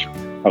your major.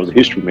 I was a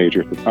history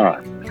major at the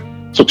time.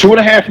 So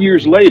 2.5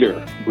 years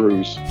later,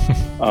 Bruce,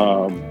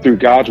 through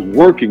God's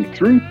working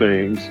through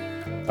things,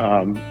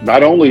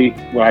 not only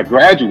when I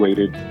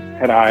graduated,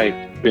 I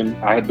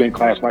had been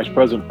class vice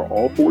president for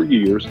all 4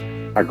 years.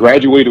 I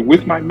graduated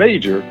with my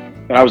major,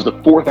 and I was the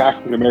 4th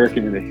African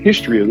American in the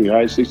history of the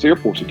United States Air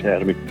Force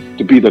Academy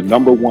to be the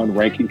 #1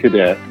 ranking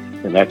cadet,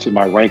 and that's in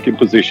my rank and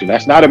position.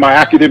 That's not in my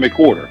academic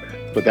order,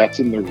 but that's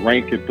in the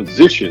rank and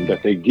position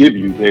that they give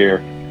you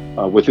there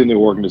within the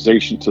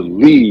organization to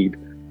lead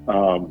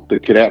the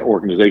cadet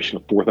organization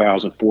of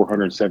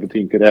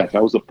 4,417 cadets. I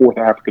was the 4th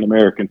African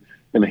American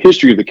in the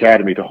history of the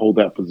academy to hold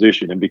that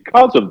position. And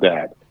because of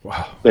that,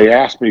 they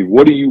asked me,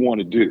 what do you want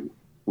to do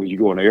when you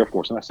go in the Air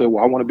Force? And I said,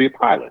 well, I want to be a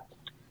pilot.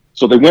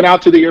 So they went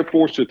out to the Air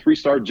Force to a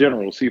 3-star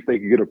general to see if they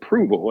could get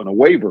approval and a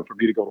waiver for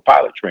me to go to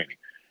pilot training.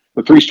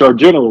 The 3-star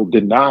general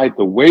denied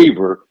the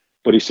waiver,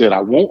 but he said, I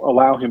won't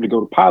allow him to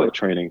go to pilot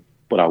training,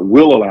 but I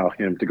will allow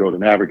him to go to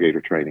navigator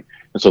training.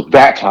 And so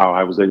that's how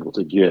I was able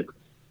to get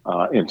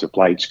into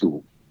flight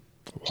school.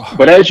 Wow.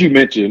 But as you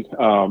mentioned,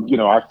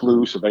 I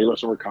flew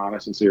surveillance and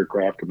reconnaissance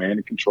aircraft, command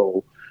and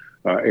control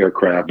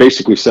aircraft,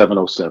 basically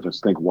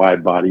 707s, think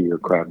wide body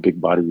aircraft, big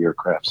body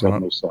aircraft,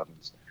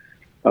 707s.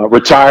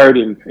 retired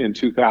in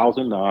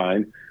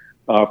 2009.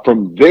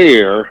 From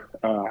there,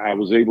 I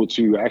was able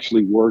to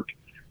actually work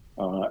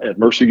at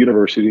Mercer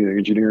University, the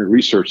Engineering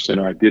Research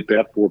Center. I did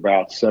that for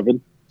about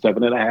seven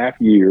and a half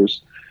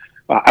years.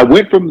 I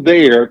went from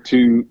there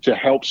to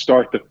help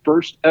start the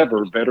first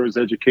ever Veterans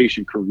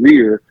Education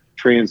Career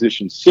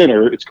Transition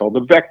Center. It's called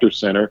the Vector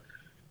Center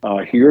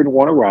here in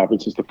Warner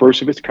Robins. It's the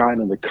first of its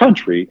kind in the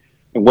country.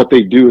 And what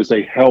they do is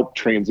they help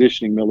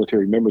transitioning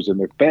military members and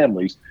their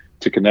families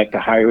to connect to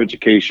higher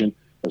education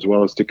as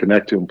well as to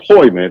connect to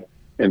employment.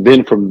 And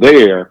then from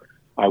there,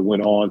 I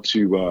went on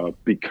to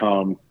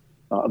become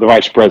the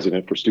vice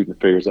president for student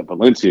affairs at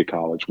Valencia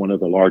College, one of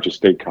the largest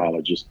state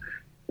colleges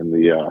in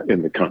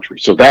the country.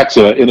 So that's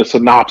in a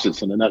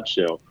synopsis, in a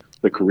nutshell,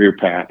 the career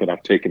path that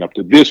I've taken up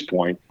to this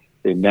point.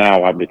 And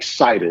now I'm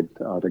excited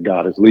that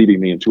God is leading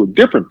me into a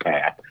different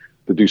path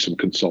to do some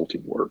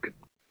consulting work.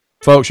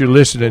 Folks, you're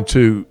listening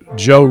to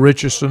Joe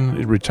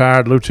Richardson,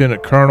 retired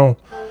Lieutenant Colonel,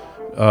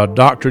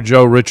 Dr.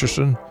 Joe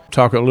Richardson,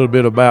 talk a little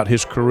bit about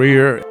his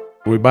career.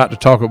 We're about to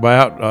talk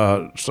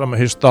about some of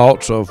his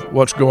thoughts of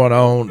what's going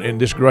on in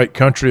this great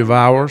country of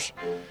ours.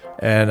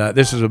 And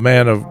this is a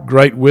man of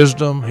great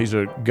wisdom. He's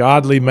a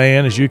godly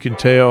man, as you can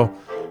tell.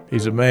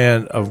 He's a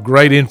man of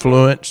great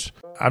influence.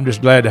 I'm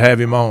just glad to have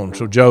him on.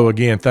 So, Joe,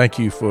 again, thank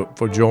you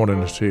for joining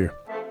us here.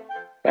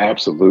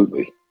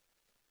 Absolutely.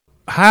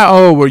 How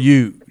old were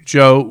you,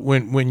 Joe,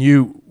 when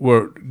you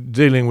were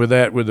dealing with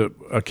that with the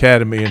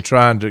academy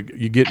and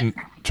you getting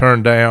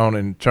turned down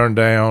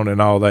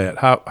and all that?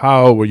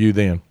 How old were you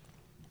then?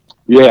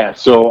 Yeah,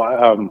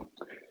 so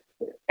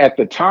at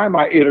the time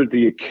I entered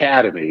the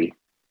academy,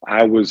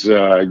 I was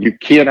you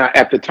could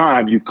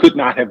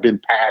not have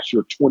been past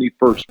your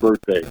 21st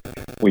birthday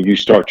when you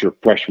start your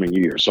freshman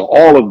year. So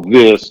all of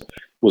this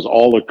was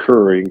all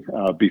occurring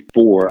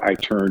before I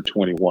turned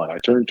 21. I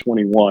turned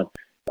 21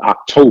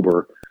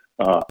 October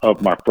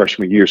of my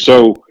freshman year.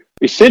 So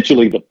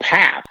essentially the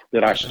path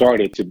that I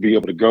started to be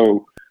able to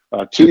go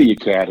to the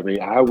academy,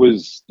 I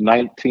was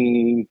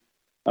 19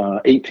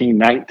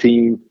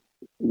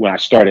 when I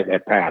started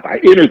that path. I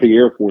entered the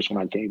Air Force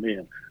when I came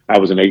in. I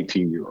was an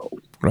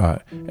 18-year-old.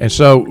 Right. And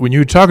so when you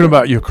were talking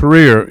about your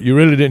career, you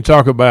really didn't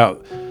talk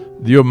about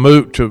you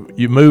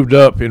moved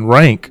up in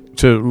rank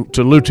to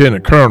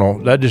lieutenant colonel.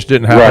 That just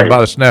didn't happen by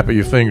the snap of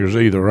your fingers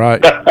either,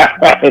 right?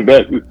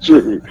 That is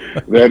true.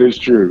 That is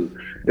true.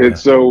 And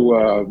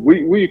so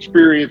we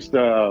experienced,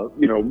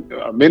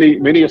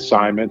 many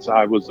assignments.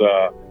 I was,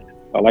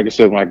 like I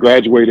said, when I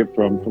graduated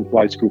from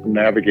flight school, from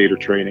navigator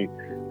training,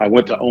 I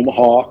went to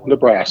Omaha,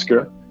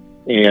 Nebraska,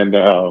 and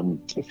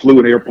flew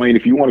an airplane.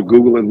 If you want to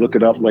Google and look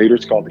it up later,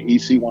 it's called the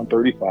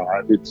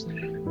EC-135. It's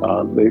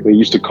they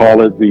used to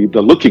call it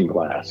the looking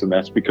glass, and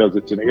that's because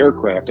it's an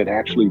aircraft that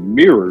actually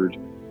mirrored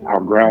our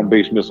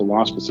ground-based missile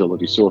launch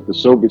facility. So if the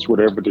Soviets would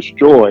ever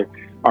destroy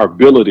our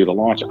ability to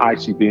launch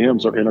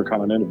ICBMs or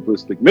intercontinental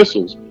ballistic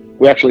missiles,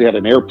 we actually had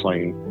an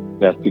airplane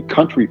that the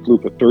country flew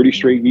for 30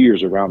 straight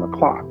years around the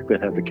clock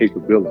that had the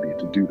capability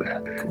to do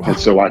that. Wow. And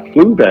so I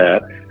flew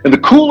that. And the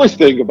coolest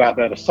thing about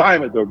that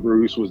assignment, though,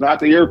 Bruce, was not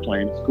the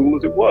airplane, as cool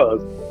as it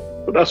was,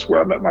 but that's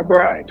where I met my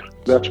bride.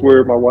 That's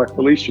where my wife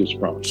Felicia is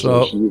from.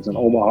 So she is an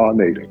Omaha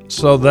native.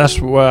 So that's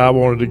where I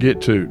wanted to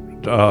get to.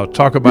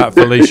 Talk about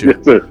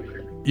Felicia.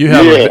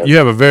 Yes, you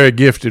have a very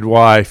gifted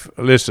wife.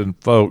 Listen,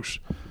 folks,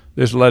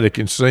 this lady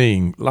can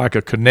sing like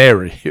a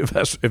canary. If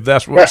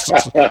that's what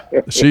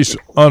she's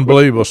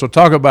unbelievable. So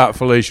talk about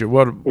Felicia.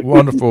 What a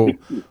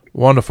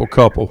wonderful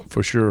couple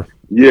for sure.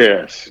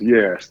 Yes.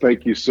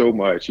 Thank you so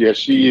much. Yes,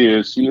 she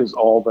is. She is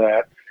all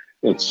that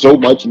and so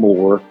much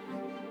more.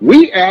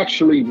 We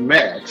actually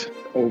met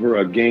over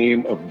a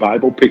game of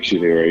Bible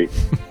Pictionary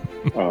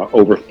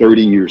over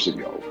 30 years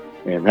ago,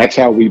 and that's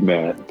how we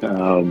met.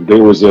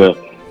 There was a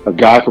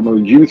guy from a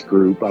youth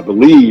group, I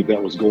believe,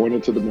 that was going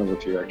into the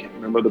military. I can't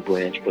remember the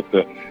branch, but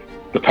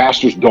the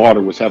pastor's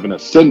daughter was having a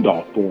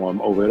send-off for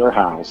him over at her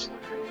house.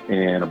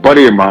 And a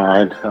buddy of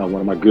mine, one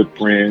of my good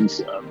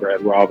friends,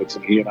 Brad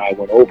Robinson, he and I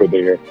went over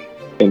there.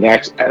 And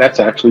that's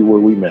actually where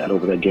we met,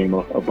 over that game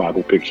of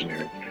Bible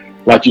Pictionary.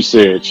 Like you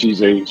said,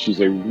 she's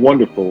a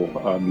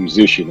wonderful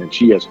musician, and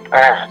she has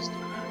passed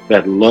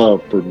that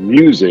love for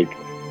music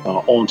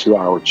onto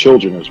our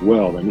children as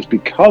well. And it's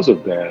because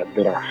of that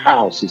our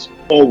house is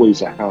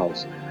always a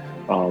house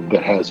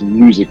that has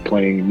music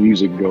playing,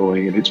 music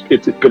going, and it's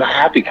been a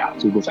happy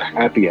house. It was a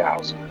happy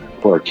house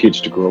for our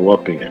kids to grow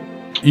up in.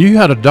 You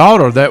had a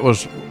daughter that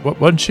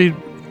wasn't she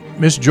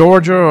Miss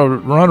Georgia or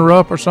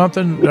runner-up or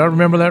something? Did I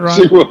remember that right?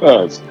 She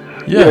was.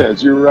 Yeah.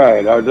 Yes, you're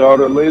right. Our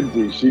daughter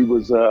Lindsay, she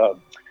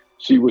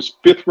was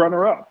fifth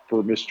runner-up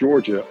for Miss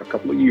Georgia a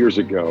couple of years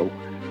ago,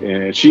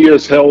 and she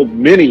has held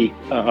many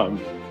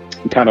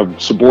kind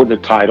of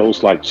subordinate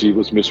titles, like she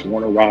was Miss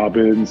Warner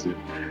Robins, and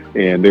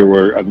And there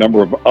were a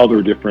number of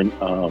other different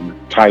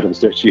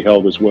titles that she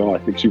held as well. I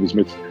think she was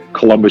Miss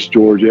Columbus,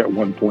 Georgia at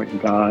one point in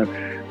time.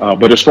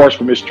 But as far as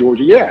for Miss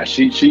Georgia, yeah,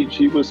 she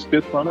was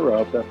fifth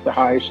runner-up. That's the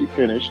highest she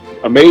finished.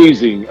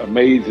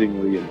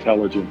 Amazingly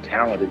intelligent,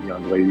 talented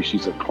young lady.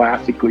 She's a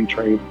classically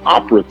trained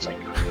opera singer.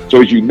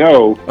 So as you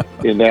know,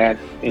 in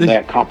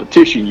that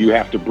competition, you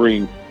have to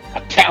bring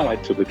a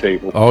talent to the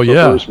table. Oh, so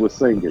yeah. Hers was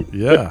singing.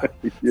 Yeah.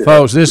 Yeah.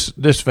 Folks,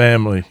 this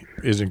family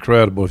is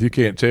incredible. If you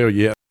can't tell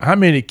yet, how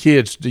many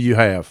kids do you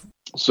have?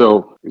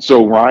 So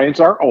Ryan's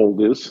our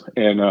oldest,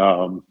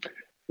 and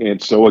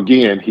so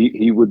again,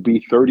 he would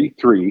be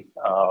 33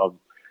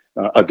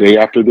 a day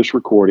after this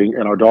recording.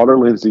 And our daughter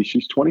Lindsay,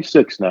 she's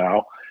 26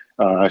 now.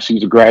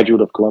 She's a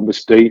graduate of Columbus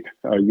State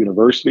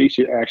University.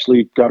 She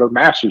actually got her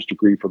master's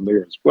degree from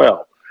there as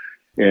well.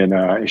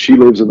 And she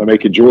lives in the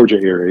Macon, Georgia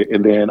area.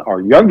 And then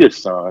our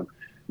youngest son,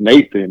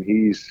 Nathan,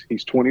 he's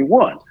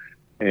 21,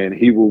 and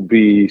he will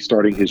be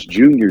starting his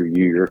junior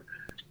year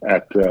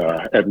at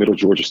Middle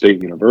Georgia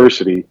State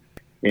University.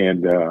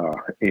 And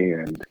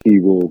he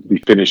will be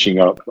finishing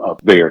up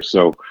there.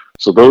 So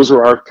those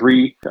are our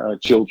three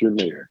children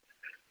there.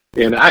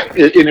 And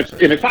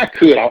if I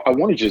could, I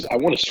want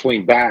to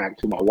swing back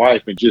to my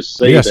wife and just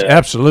say yes, that. Yes,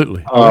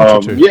 absolutely.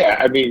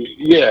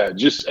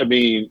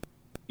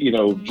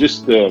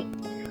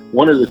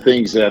 One of the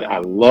things that I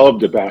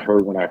loved about her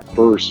when I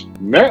first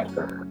met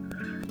her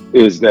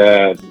is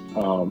that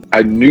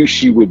I knew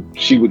she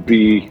would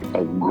be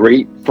a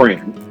great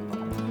friend,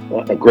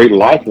 a great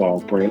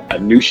lifelong friend. I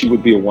knew she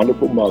would be a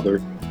wonderful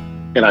mother,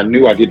 and I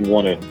knew I didn't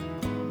want to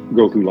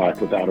go through life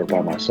without her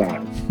by my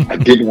side. I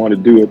didn't want to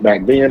do it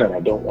back then, and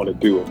I don't want to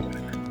do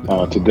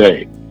it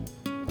today.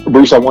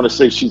 Bruce, I want to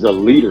say she's a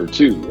leader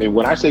too. And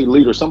when I say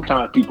leader,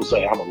 sometimes people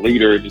say I'm a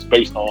leader and it's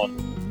based on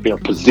their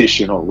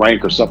position or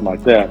rank or something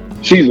like that.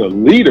 She's a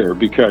leader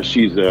because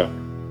she's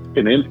an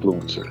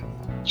influencer.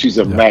 She's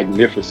a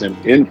magnificent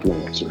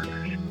influencer.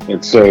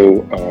 And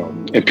so,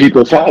 and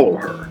people follow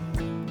her.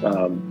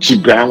 She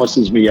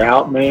balances me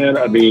out, man.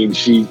 I mean,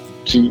 she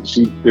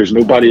there's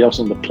nobody else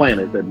on the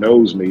planet that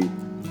knows me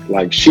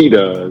like she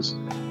does.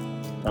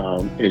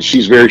 And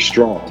she's very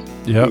strong.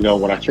 Yep. You know,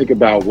 when I think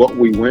about what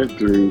we went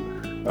through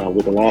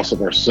with the loss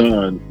of our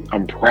son,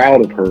 I'm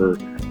proud of her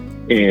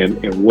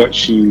and what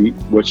she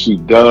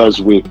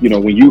does with, you know,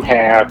 when you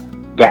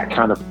have that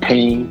kind of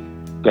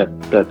pain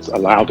that's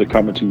allowed to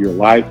come into your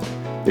life,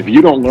 if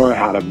you don't learn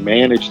how to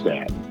manage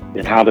that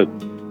and how to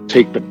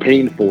take the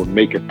painful and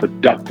make it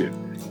productive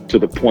to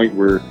the point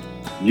where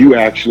you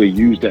actually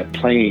use that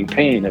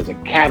pain as a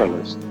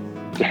catalyst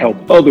to help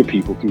other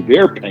people through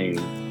their pain,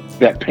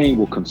 that pain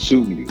will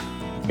consume you.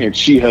 And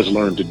she has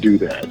learned to do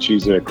that.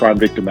 She's a crime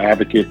victim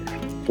advocate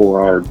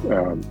for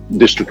our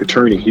district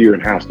attorney here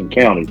in Houston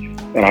County.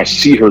 And I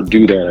see her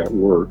do that at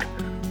work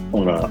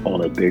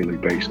on a daily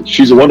basis.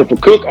 She's a wonderful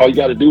cook. All you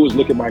got to do is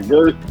look at my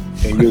girth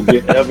and you'll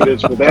get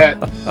evidence for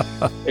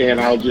that. And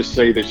I'll just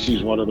say that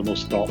she's one of the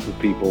most thoughtful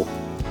people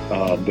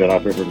that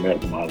I've ever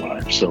met in my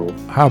life. So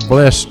how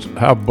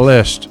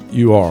blessed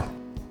you are.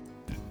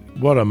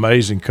 What an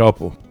amazing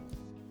couple.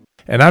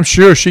 And I'm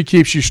sure she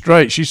keeps you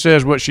straight. She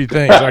says what she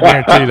thinks. I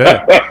guarantee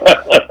that.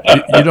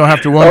 You don't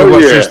have to wonder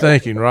what she's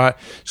thinking, right?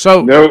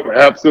 So no,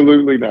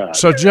 absolutely not.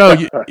 So, Joe,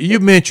 you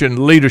mentioned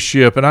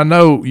leadership, and I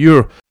know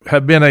you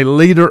have been a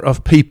leader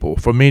of people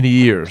for many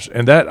years,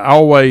 and that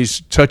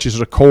always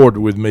touches a chord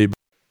with me.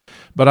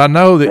 But I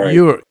know that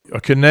you are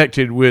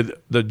connected with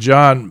the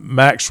John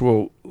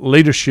Maxwell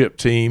leadership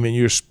team, and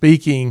you're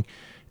speaking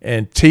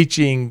and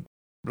teaching.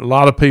 A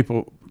lot of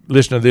people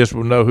listening to this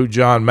will know who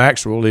John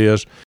Maxwell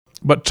is.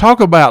 But talk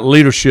about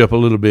leadership a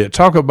little bit.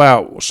 Talk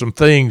about some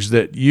things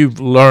that you've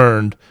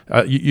learned.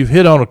 You've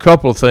hit on a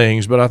couple of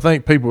things, but I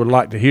think people would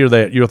like to hear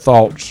your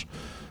thoughts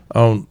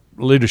on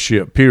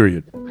leadership,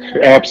 period.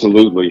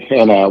 Absolutely.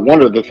 And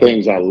one of the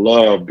things I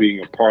love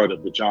being a part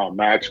of the John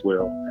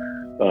Maxwell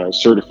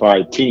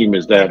certified team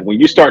is that when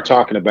you start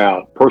talking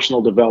about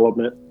personal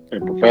development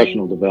and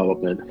professional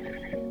development,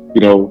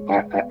 you know,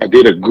 I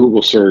did a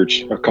Google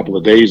search a couple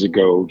of days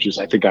ago.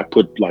 I think I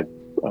put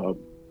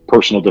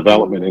personal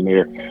development in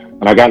there,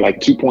 and I got like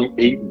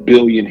 2.8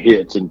 billion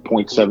hits in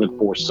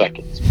 0.74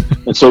 seconds.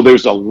 And so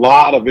there's a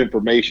lot of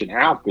information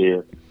out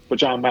there, but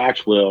John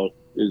Maxwell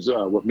is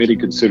what many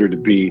consider to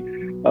be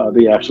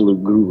the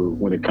absolute guru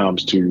when it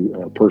comes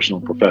to personal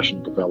and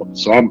professional development.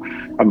 So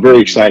I'm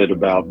very excited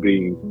about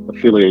being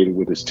affiliated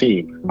with his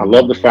team. I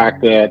love the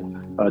fact that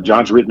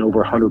John's written over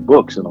 100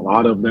 books, and a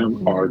lot of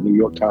them are New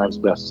York Times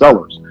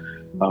bestsellers.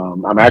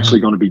 I'm actually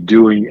going to be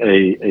doing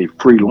a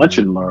free lunch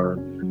and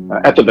learn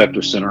at the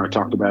Vector Center. I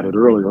talked about it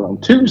earlier on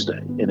Tuesday,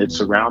 and it's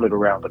surrounded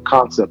around the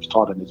concepts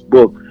taught in his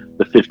book,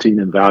 The 15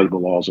 Invaluable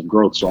Laws of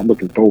Growth. So I'm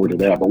looking forward to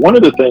that. But one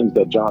of the things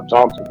that John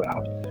talks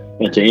about,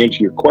 and to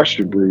answer your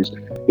question, Bruce,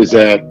 is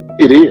that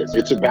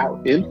it's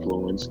about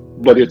influence,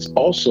 but it's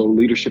also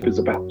leadership is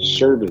about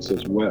service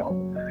as well.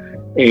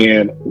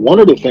 And one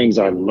of the things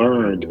I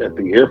learned at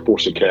the Air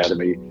Force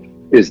Academy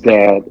is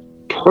that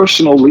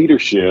personal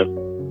leadership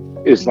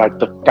is like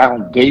the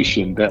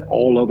foundation that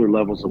all other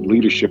levels of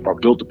leadership are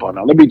built upon.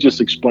 Now, let me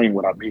just explain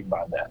what I mean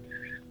by that.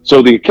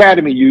 So the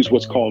Academy used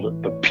what's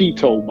called the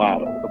PITO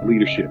model of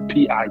leadership,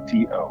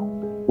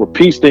 PITO, where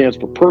P stands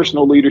for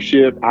personal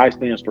leadership, I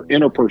stands for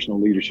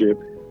interpersonal leadership,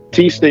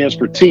 T stands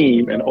for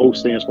team, and O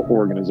stands for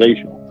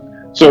organizational.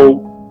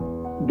 So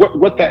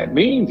what that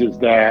means is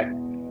that,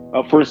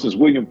 for instance,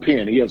 William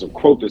Penn, he has a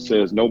quote that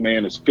says, "No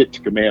man is fit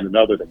to command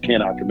another that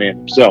cannot command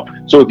himself."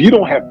 So if you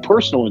don't have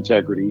personal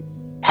integrity,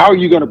 how are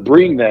you going to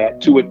bring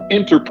that to an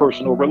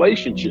interpersonal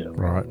relationship?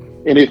 Right.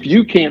 And if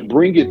you can't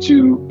bring it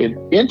to an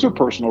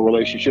interpersonal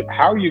relationship,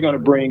 how are you going to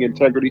bring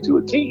integrity to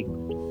a team?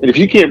 And if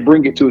you can't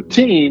bring it to a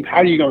team, how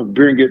are you going to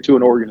bring it to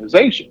an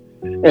organization?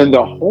 And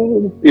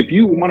if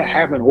you want to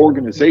have an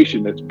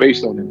organization that's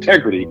based on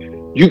integrity,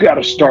 you got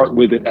to start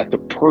with it at the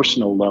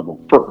personal level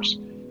first.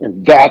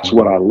 And that's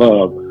what I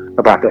love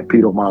about that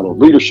PITO model of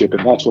leadership.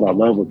 And that's what I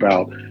love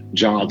about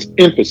John's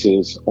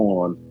emphasis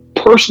on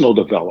personal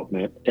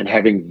development and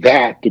having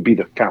that to be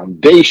the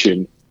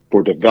foundation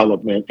for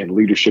development and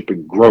leadership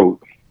and growth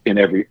in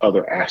every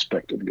other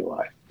aspect of your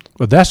life.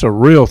 But that's a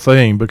real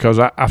thing, because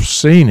I've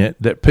seen it,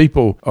 that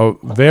people are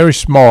very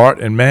smart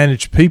and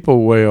manage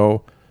people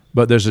well,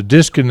 but there's a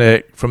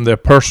disconnect from their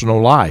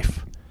personal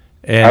life.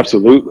 And,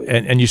 absolutely.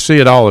 And you see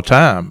it all the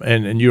time.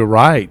 And you're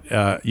right.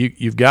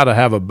 You've got to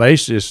have a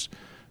basis.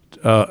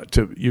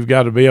 You've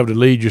got to be able to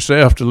lead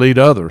yourself to lead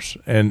others.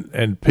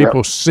 And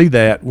people see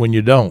that when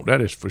you don't.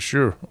 That is for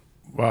sure.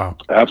 Wow.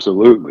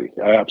 Absolutely.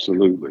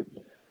 Absolutely.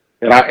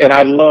 And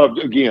I loved,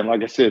 again,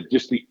 like I said,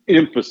 just the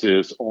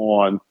emphasis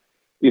on,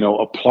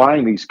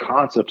 applying these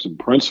concepts and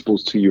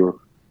principles to your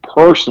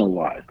personal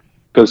life.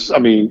 Because, I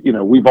mean,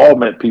 we've all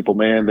met people,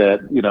 man, that,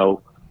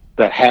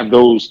 that have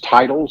those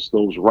titles,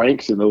 those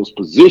ranks, and those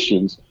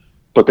positions,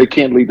 but they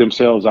can't lead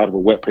themselves out of a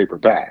wet paper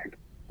bag.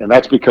 And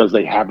that's because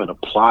they haven't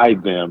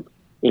applied them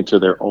into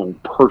their own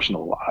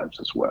personal lives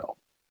as well.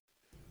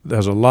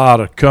 There's a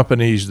lot of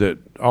companies that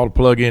ought to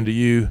plug into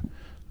you.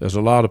 There's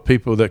a lot of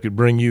people that could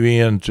bring you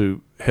in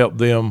to help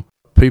them.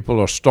 People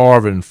are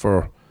starving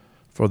for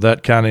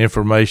that kind of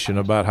information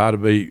about how to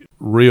be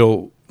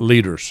real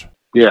leaders.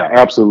 Yeah,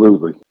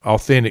 absolutely.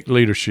 Authentic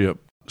leadership.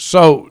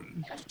 So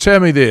tell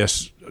me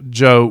this,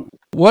 Joe,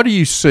 what do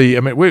you see?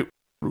 I mean, we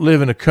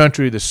live in a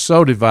country that's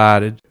so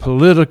divided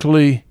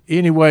politically,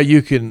 any way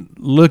you can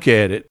look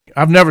at it.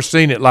 I've never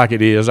seen it like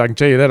it is. I can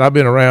tell you that. I've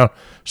been around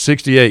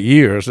 68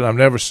 years, and I've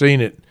never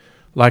seen it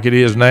like it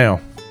is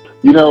now.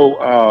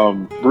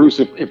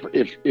 Bruce,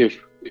 if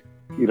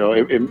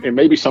and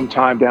maybe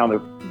sometime down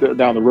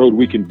the road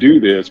we can do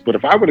this, but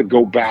if I were to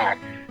go back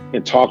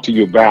and talk to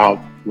you about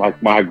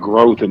like my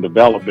growth and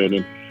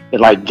development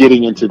and like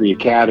getting into the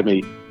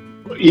Academy,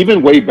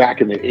 even way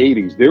back in the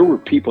 80s, there were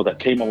people that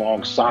came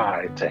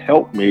alongside to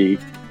help me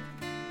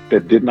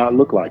that did not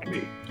look like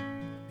me.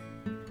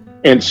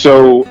 And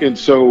so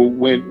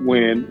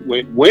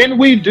when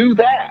we do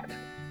that,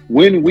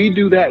 when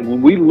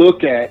we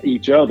look at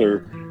each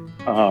other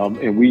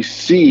and we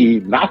see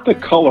not the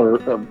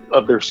color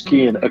of their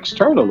skin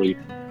externally,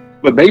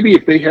 but maybe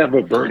if they have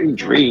a burning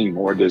dream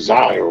or a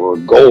desire or a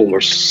goal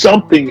or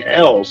something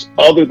else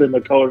other than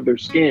the color of their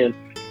skin,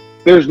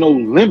 there's no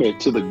limit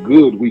to the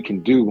good we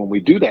can do when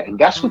we do that. And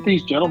that's what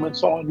these gentlemen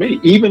saw in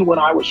me. Even when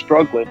I was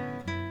struggling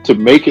to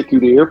make it through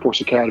the Air Force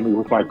Academy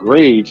with my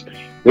grades,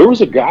 there was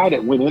a guy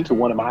that went into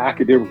one of my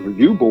academic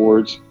review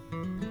boards.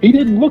 He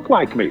didn't look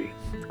like me.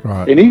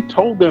 Right. And he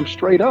told them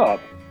straight up,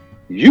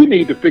 you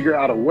need to figure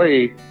out a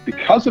way,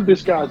 because of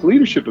this guy's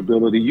leadership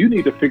ability, you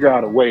need to figure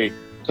out a way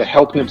to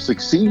help him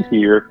succeed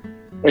here.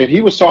 And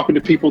he was talking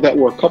to people that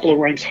were a couple of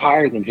ranks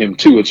higher than him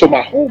too. And so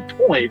my whole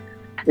point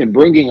in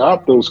bringing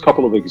up those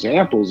couple of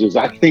examples is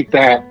I think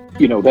that,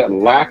 that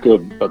lack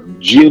of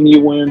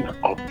genuine,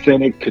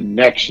 authentic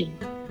connection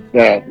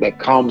that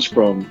comes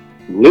from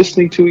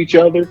listening to each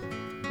other,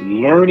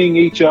 learning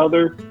each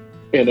other,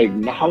 and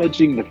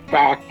acknowledging the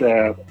fact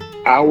that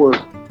our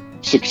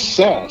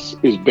success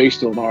is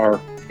based on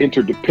our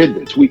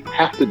interdependence. We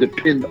have to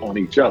depend on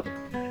each other.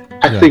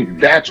 I think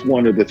that's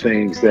one of the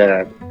things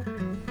that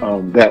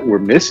that we're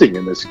missing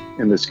in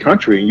this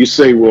country. And you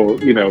say, well,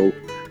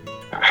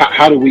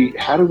 how do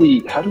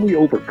we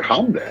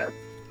overcome that?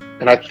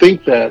 And I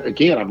think that,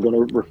 again, I'm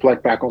going to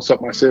reflect back on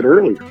something I said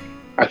earlier.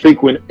 I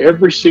think when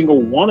every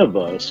single one of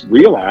us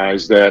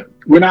realize that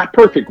we're not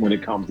perfect when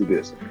it comes to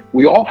this,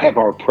 we all have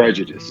our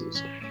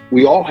prejudices.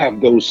 We all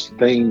have those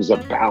things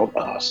about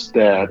us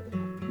that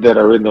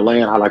are in the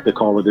land, I like to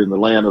call it in the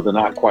land of the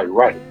not quite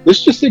right.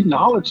 Let's just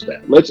acknowledge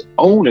that. Let's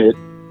own it,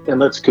 and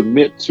let's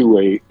commit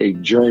to a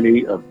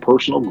journey of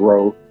personal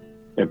growth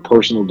and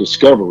personal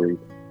discovery.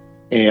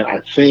 And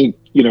I think,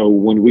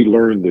 when we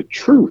learn the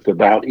truth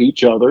about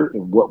each other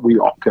and what we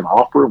can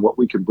offer and what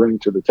we can bring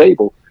to the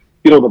table,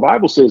 the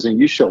Bible says, and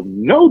you shall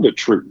know the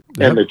truth,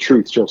 and the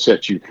truth shall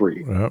set you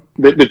free. Yep.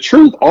 The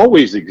truth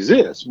always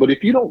exists, but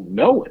if you don't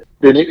know it,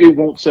 then it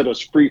won't set us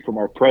free from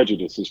our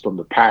prejudices from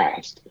the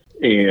past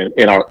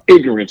and our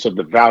ignorance of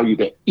the value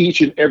that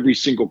each and every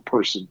single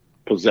person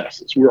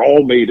possesses. We're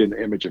all made in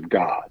the image of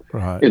God.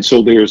 Right. And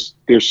so there's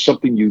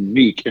something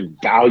unique and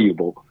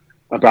valuable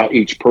about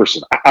each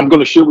person. I'm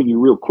going to share with you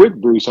real quick,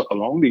 Bruce,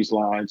 along these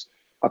lines,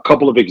 a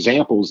couple of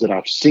examples that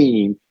I've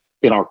seen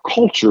in our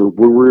culture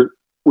where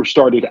we're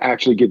starting to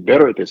actually get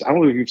better at this. I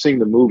don't know if you've seen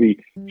the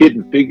movie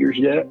Hidden Figures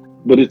yet,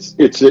 but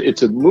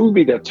it's a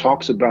movie that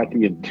talks about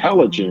the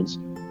intelligence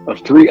of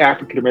 3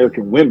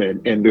 African-American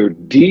women and their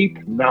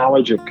deep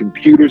knowledge of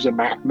computers and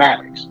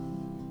mathematics,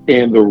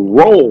 and the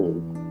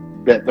role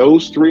that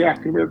those 3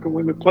 African-American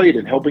women played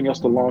in helping us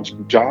to launch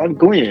John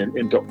Glenn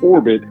into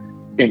orbit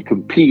and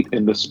compete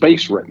in the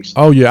space race.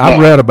 Oh, yeah. I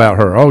read about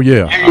her. Oh,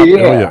 yeah.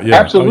 Yeah,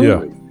 absolutely.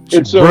 Oh, yeah.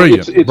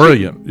 It's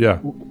brilliant. Yeah.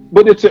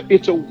 But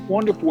it's a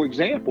wonderful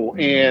example.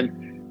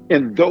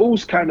 And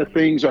those kind of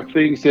things are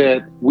things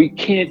that we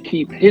can't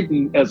keep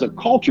hidden as a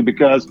culture,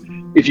 because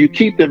if you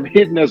keep them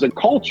hidden as a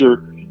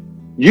culture,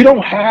 you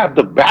don't have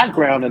the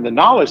background and the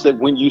knowledge that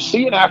when you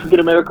see an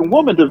African-American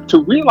woman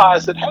to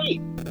realize that, hey,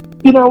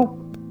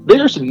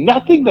 there's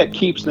nothing that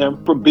keeps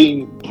them from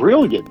being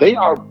brilliant. They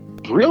are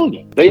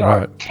brilliant. They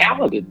are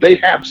talented. They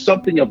have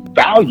something of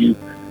value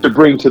to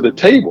bring to the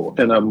table.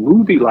 And a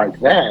movie like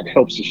that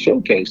helps to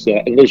showcase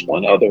that. And there's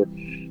one other,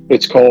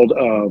 it's called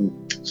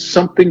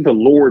Something the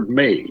Lord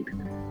Made.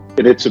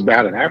 And it's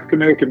about an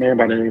African-American man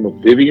by the name of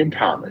Vivian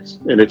Thomas.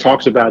 And it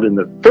talks about in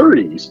the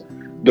 30s,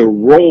 the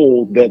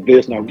role that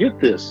now get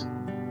this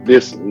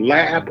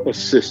lab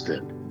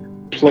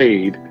assistant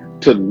played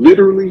to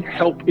literally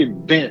help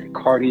invent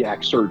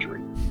cardiac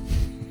surgery.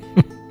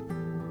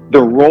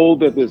 The role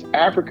that this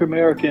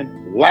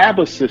African-American lab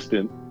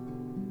assistant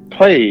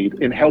played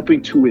in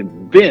helping to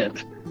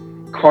invent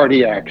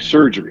cardiac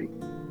surgery.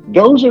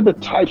 Those are the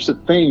types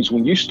of things,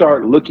 when you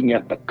start looking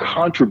at the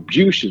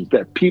contributions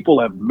that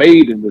people have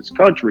made in this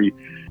country,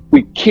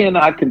 we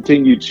cannot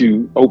continue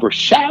to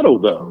overshadow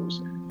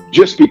those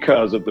just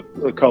because of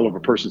the color of a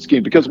person's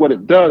skin. Because what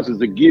it does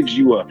is it gives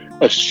you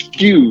a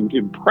skewed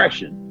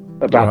impression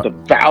about the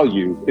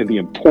value and the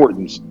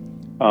importance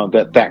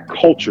that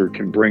culture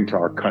can bring to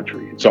our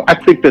country. So I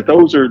think that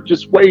those are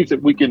just ways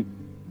that we can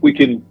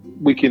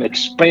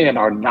expand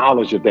our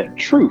knowledge of that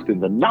truth,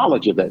 and the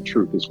knowledge of that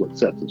truth is what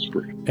sets us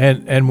free.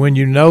 And when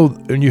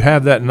you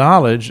have that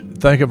knowledge,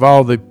 think of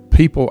all the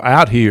people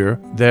out here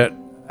that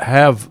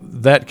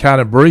have that kind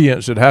of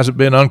brilliance that hasn't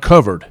been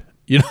uncovered.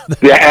 Yeah,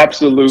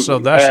 absolutely. So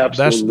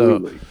that's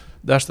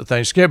the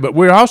thing. Scary, but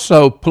we're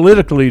also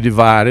politically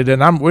divided,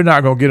 and we're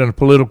not going to get into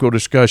political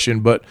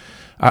discussion, but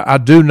I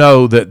do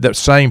know that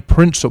same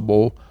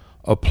principle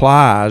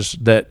applies.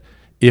 That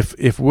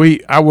if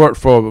I worked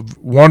for a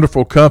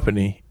wonderful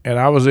company, and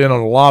I was in on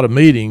a lot of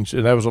meetings,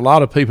 and there was a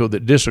lot of people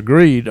that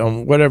disagreed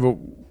on whatever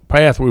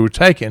path we were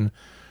taking,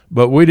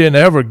 but we didn't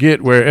ever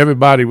get where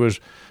everybody was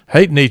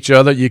hating each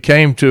other. You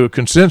came to a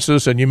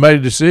consensus and you made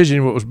a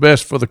decision what was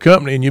best for the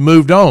company, and you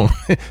moved on.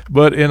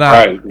 But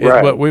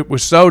but we were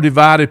so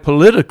divided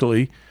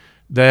politically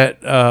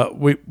that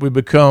we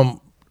become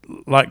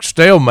like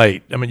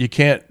stalemate. I mean, you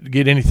can't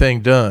get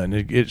anything done.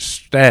 It's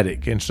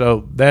static. And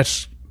so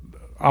that's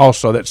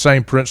also, that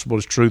same principle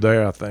is true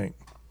there, I think.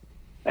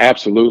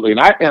 Absolutely.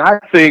 And I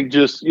think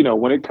just,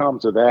 when it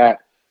comes to that,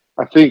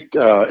 I think,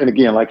 and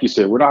again, like you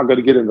said, we're not going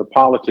to get into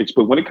politics,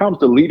 but when it comes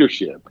to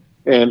leadership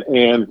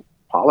and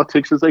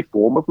politics is a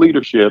form of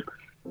leadership,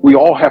 we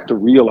all have to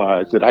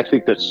realize that I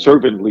think that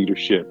servant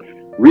leadership,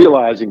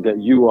 realizing that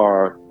you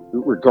are,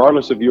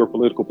 regardless of your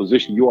political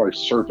position, you are a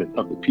servant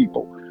of the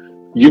people.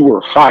 You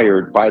were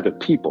hired by the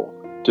people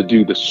to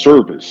do the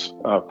service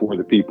for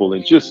the people,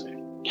 and just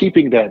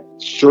keeping that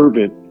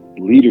servant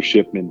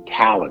leadership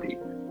mentality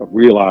of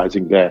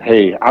realizing that,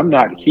 hey, I'm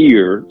not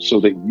here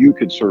so that you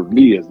can serve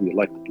me as the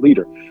elected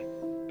leader.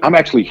 I'm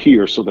actually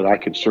here so that I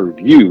can serve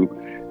you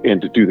and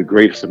to do the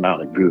greatest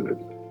amount of good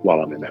while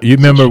I'm in that You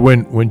position.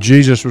 remember when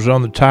Jesus was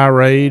on the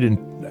tirade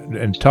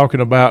and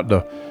talking about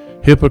the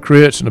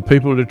hypocrites and the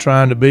people that are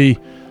trying to be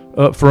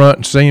up front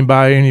and seen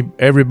by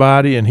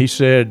everybody, and he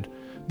said,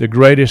 the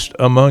greatest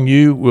among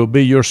you will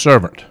be your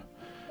servant.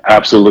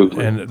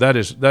 Absolutely. And that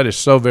is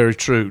so very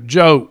true.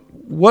 Joe,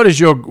 what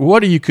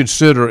do you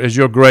consider as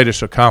your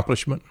greatest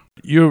accomplishment?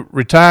 You're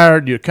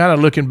retired, you're kind of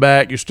looking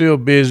back, you're still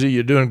busy,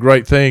 you're doing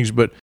great things,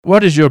 but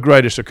what is your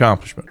greatest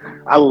accomplishment?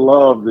 I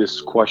love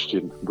this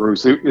question,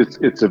 Bruce.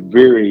 It's a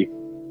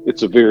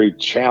very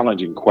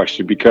challenging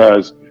question,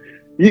 because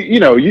you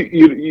don't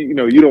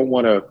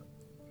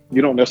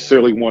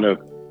necessarily want to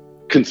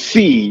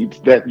concede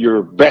that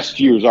your best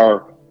years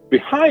are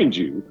behind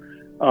you.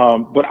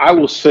 But I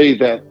will say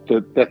that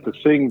the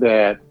thing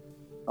that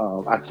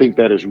I think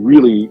that has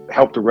really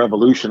helped to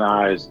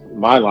revolutionize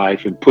my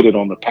life and put it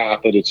on the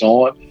path that it's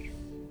on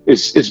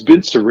it's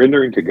been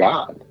surrendering to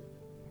God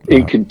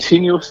and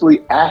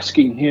continuously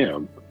asking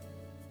Him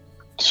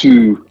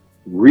to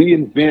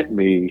reinvent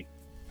me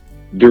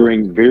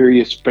during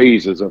various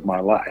phases of my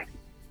life.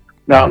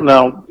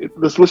 Now,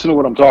 let's listen to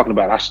what I'm talking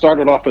about. I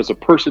started off as a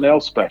personnel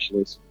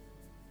specialist,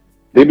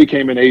 then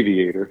became an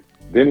aviator,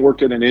 then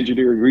worked at an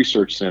engineering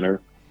research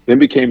center, then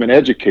became an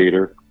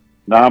educator.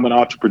 Now I'm an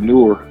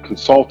entrepreneur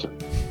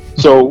consultant.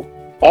 So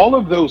all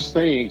of those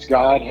things,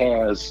 God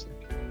has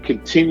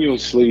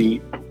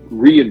continuously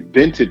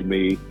reinvented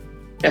me,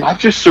 and I've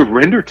just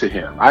surrendered to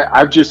Him.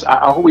 I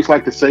always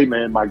like to say,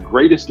 man, my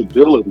greatest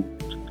ability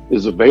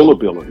is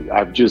availability.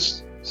 I've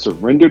just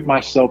surrendered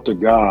myself to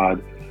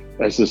God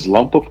as this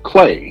lump of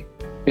clay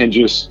and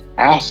just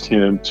asked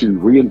Him to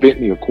reinvent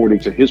me according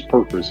to His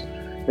purpose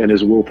and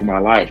His will for my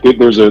life.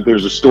 There's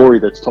a story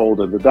that's told,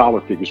 and the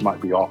dollar figures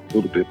might be off a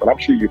little bit, but I'm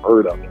sure you've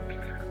heard of it,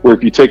 where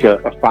if you take a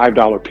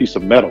 $5 piece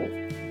of metal,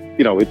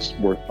 it's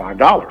worth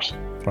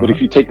 $5. But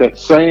if you take that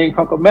same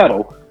hunk of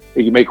metal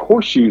and you make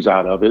horseshoes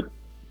out of it,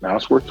 now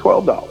it's worth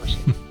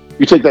 $12.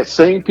 You take that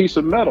same piece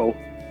of metal,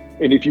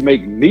 and if you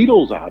make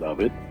needles out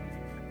of it,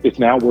 it's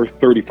now worth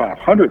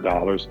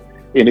 $3,500.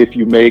 And if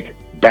you make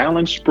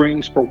balance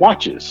springs for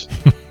watches,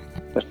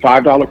 that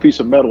 $5 piece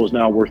of metal is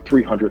now worth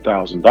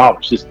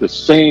 $300,000. It's the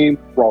same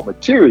raw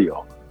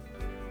material,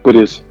 but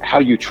it's how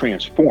you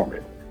transform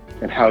it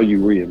and how you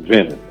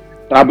reinvent it.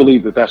 And I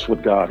believe that that's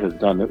what God has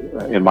done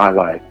in my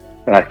life.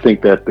 And I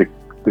think that the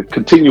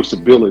continuous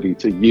ability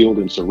to yield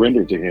and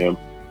surrender to Him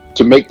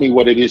to make me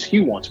what it is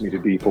He wants me to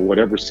be for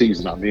whatever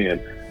season I'm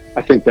in,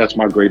 I think that's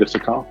my greatest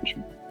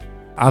accomplishment.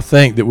 I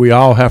think that we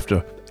all have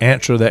to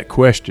answer that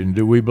question.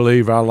 Do we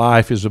believe our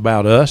life is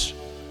about us,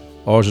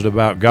 or is it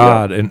about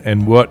God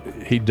and what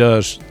He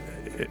does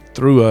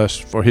through us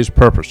for His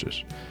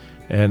purposes?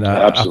 And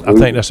I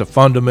think that's a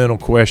fundamental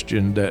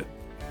question that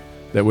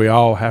we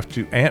all have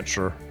to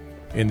answer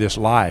in this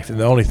life. And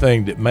the only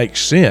thing that makes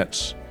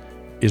sense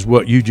is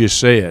what you just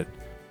said,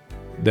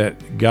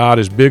 that God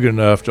is big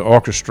enough to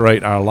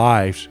orchestrate our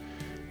lives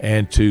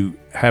and to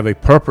have a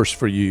purpose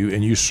for you,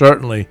 and you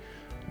certainly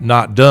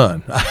not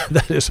done.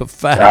 That is a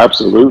fact.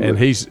 Absolutely. And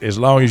He's, as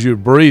long as you're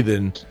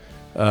breathing,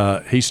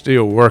 He's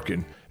still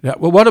working. Now,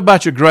 well, what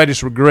about your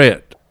greatest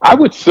regret? I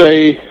would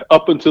say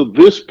up until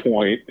this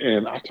point,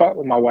 and I talked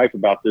with my wife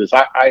about this,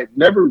 I had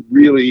never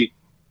really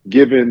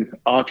given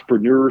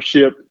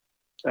entrepreneurship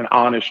an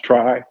honest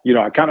try.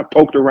 I kind of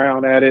poked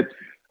around at it.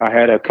 I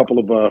had a couple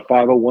of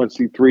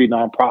 501c3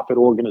 nonprofit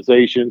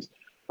organizations,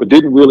 but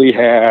didn't really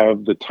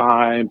have the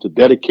time to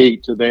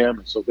dedicate to them.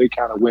 And so they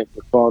kind of went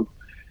defunct.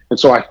 And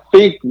so I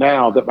think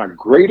now that my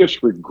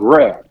greatest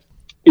regret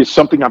is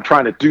something I'm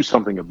trying to do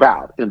something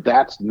about. And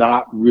that's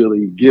not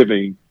really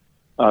given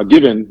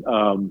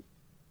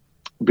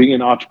being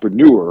an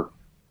entrepreneur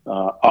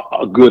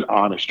a good,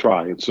 honest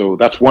try. And so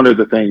that's one of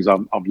the things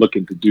I'm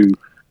looking to do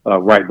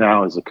right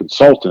now as a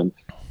consultant,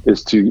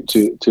 is to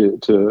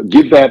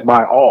give that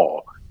my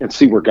all and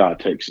see where God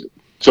takes it.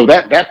 So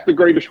that's the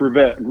greatest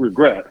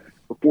regret.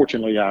 But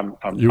fortunately, I'm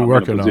in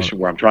a position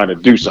where I'm trying to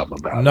do something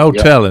about it.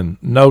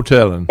 No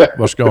telling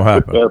what's going to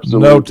happen.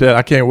 Absolutely.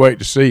 I can't wait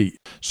to see.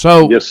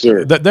 So yes,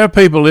 sir. There are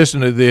people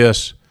listening to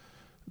this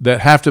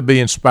that have to be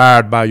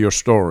inspired by your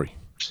story.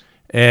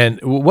 And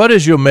what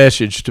is your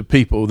message to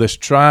people that's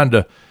trying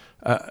to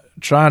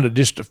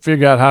just to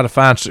figure out how to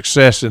find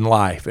success in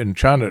life and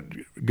trying to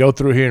go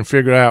through here and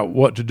figure out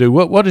what to do?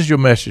 What is your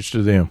message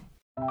to them?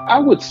 I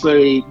would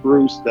say,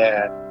 Bruce,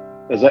 that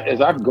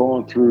as I've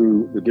gone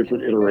through the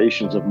different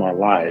iterations of my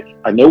life,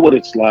 I know what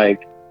it's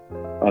like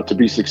to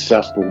be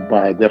successful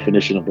by a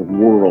definition of the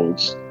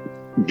world's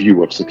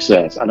view of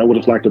success. I know what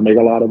it's like to make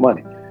a lot of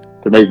money,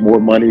 to make more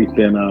money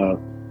than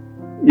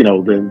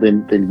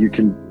you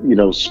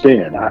can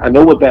spend. I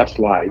know what that's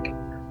like,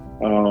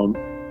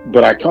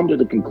 but I come to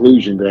the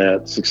conclusion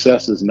that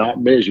success is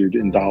not measured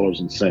in dollars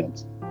and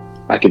cents.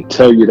 I can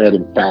tell you that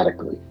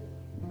emphatically.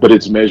 But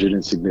it's measured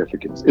in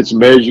significance. It's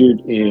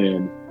measured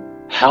in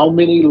how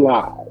many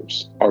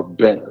lives are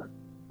better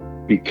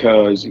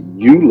because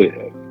you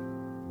live,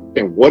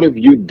 and what have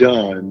you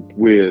done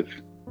with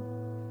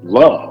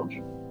love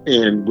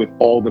and with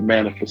all the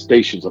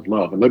manifestations of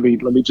love. And let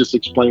me just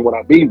explain what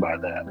I mean by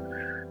that.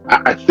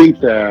 I think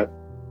that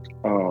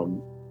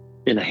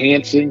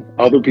enhancing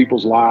other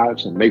people's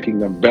lives and making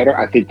them better,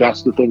 I think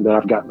that's the thing that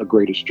I've gotten the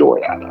greatest joy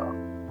out of.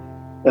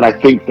 And I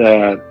think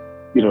that,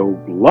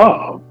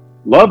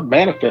 love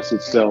manifests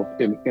itself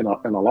in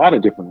a lot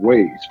of different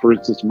ways. For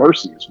instance,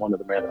 mercy is one of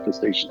the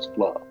manifestations of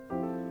love.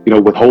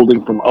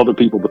 Withholding from other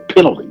people the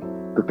penalty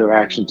that their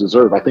actions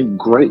deserve. I think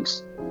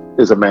grace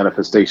is a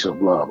manifestation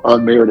of love,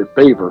 unmerited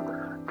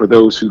favor for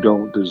those who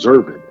don't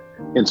deserve it.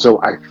 And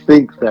so I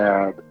think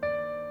that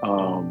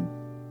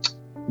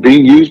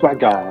being used by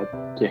God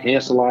to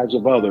enhance the lives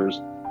of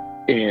others,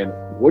 and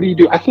what do you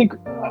do? I think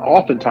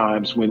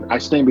oftentimes when I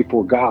stand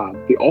before God,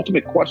 the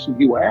ultimate question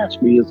He will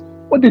ask me is,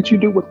 what did you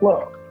do with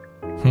love?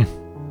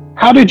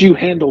 How did you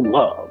handle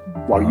love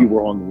while you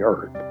were on the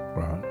earth?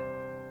 Right.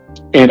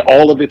 And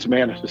all of its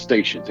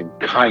manifestations and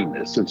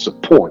kindness and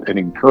support and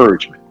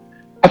encouragement.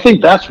 I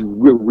think that's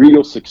where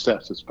real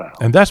success is found.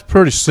 And that's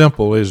pretty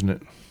simple, isn't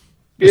it?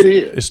 It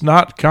is. It's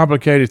not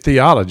complicated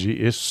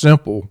theology. It's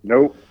simple.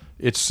 Nope.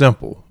 It's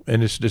simple,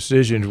 and it's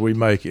decisions we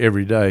make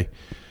every day.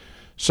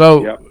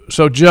 So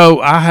Joe,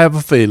 I have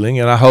a feeling,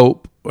 and I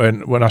hope,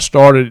 and when I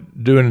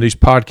started doing these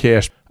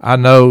podcasts, I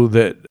know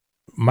that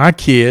my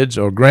kids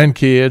or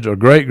grandkids or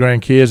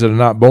great-grandkids that are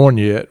not born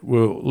yet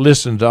will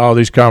listen to all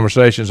these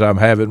conversations I'm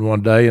having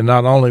one day, and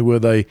not only will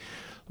they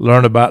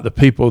learn about the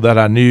people that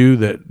I knew,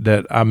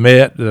 that I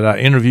met, that I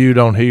interviewed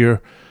on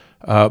here,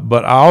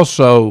 but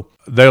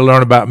they'll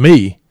learn about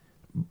me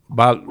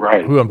by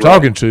who I'm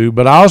talking to.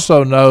 But I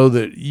also know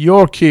that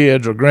your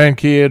kids or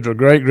grandkids or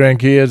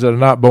great-grandkids that are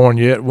not born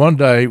yet one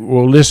day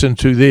will listen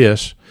to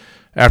this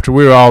after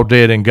we're all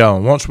dead and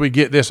gone. Once we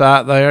get this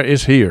out there,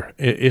 it's here.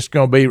 It's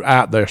going to be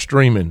out there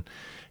streaming.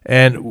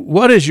 And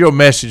what is your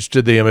message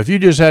to them? If you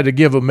just had to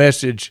give a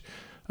message,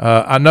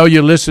 I know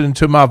you're listening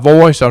to my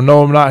voice. I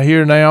know I'm not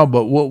here now,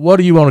 but what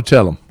do you want to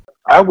tell them?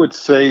 I would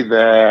say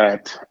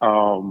that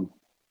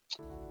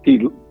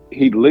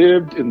he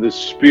lived in the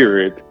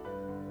spirit.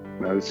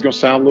 Now, this is going to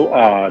sound a little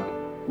odd,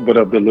 but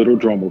of the Little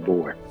Drummer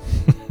Boy.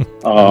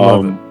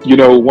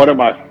 One of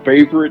my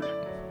favorite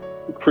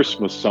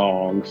Christmas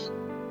songs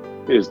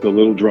is the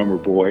Little Drummer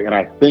Boy, and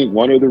I think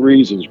one of the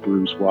reasons,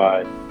 Bruce,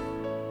 why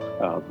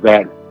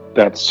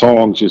that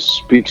song just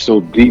speaks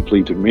so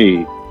deeply to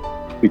me,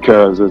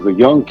 because as a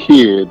young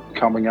kid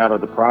coming out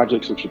of the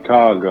projects of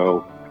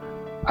Chicago,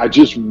 I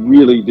just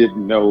really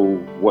didn't know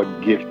what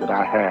gift that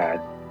I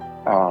had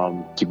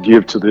to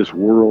give to this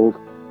world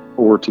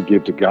or to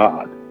give to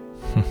God,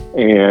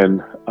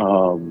 and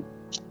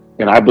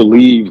I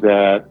believe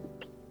that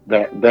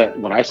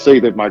when I say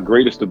that my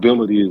greatest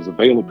ability is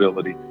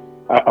availability,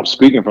 I'm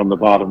speaking from the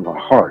bottom of my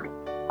heart.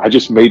 I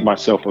just made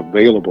myself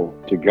available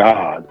to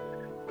God.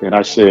 And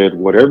I said,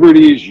 whatever it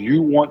is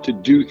you want to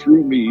do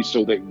through me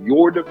so that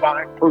your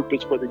divine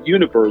purpose for the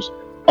universe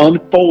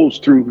unfolds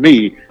through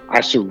me, I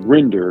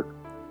surrender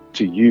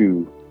to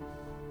you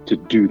to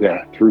do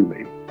that through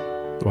me.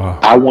 Wow.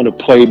 I want to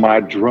play my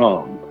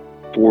drum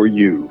for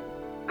you,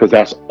 because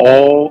that's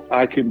all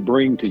I can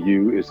bring to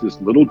you is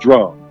this little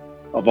drum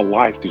of a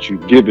life that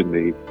you've given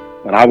me.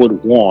 And I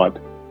would want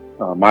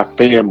my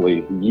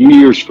family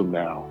years from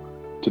now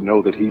to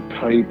know that he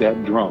played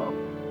that drum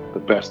the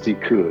best he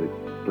could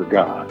for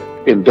God,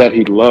 and that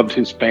he loved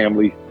his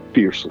family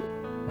fiercely.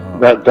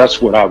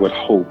 That's what I would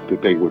hope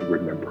that they would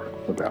remember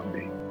about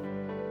me.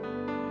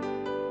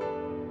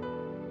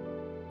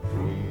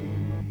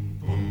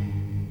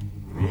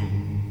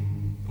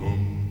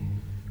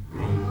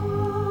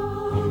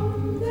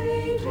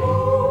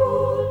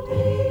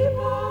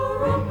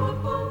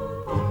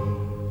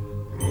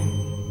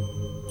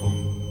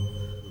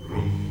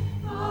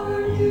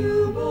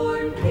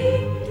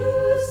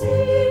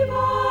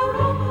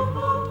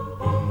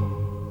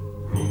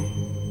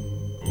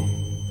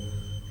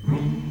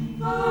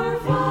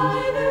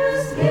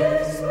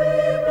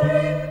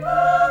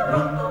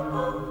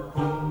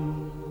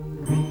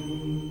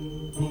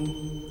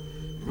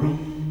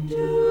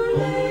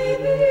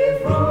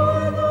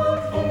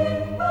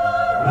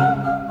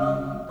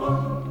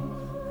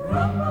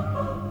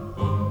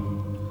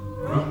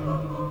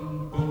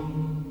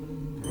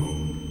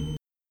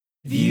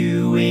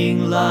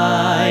 Viewing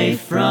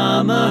life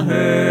from a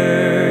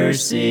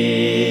hearse,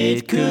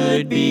 it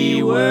could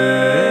be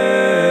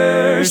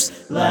worse.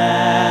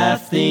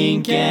 Laugh,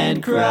 think,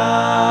 and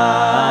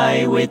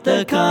cry with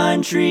the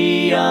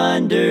country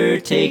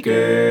undertaker.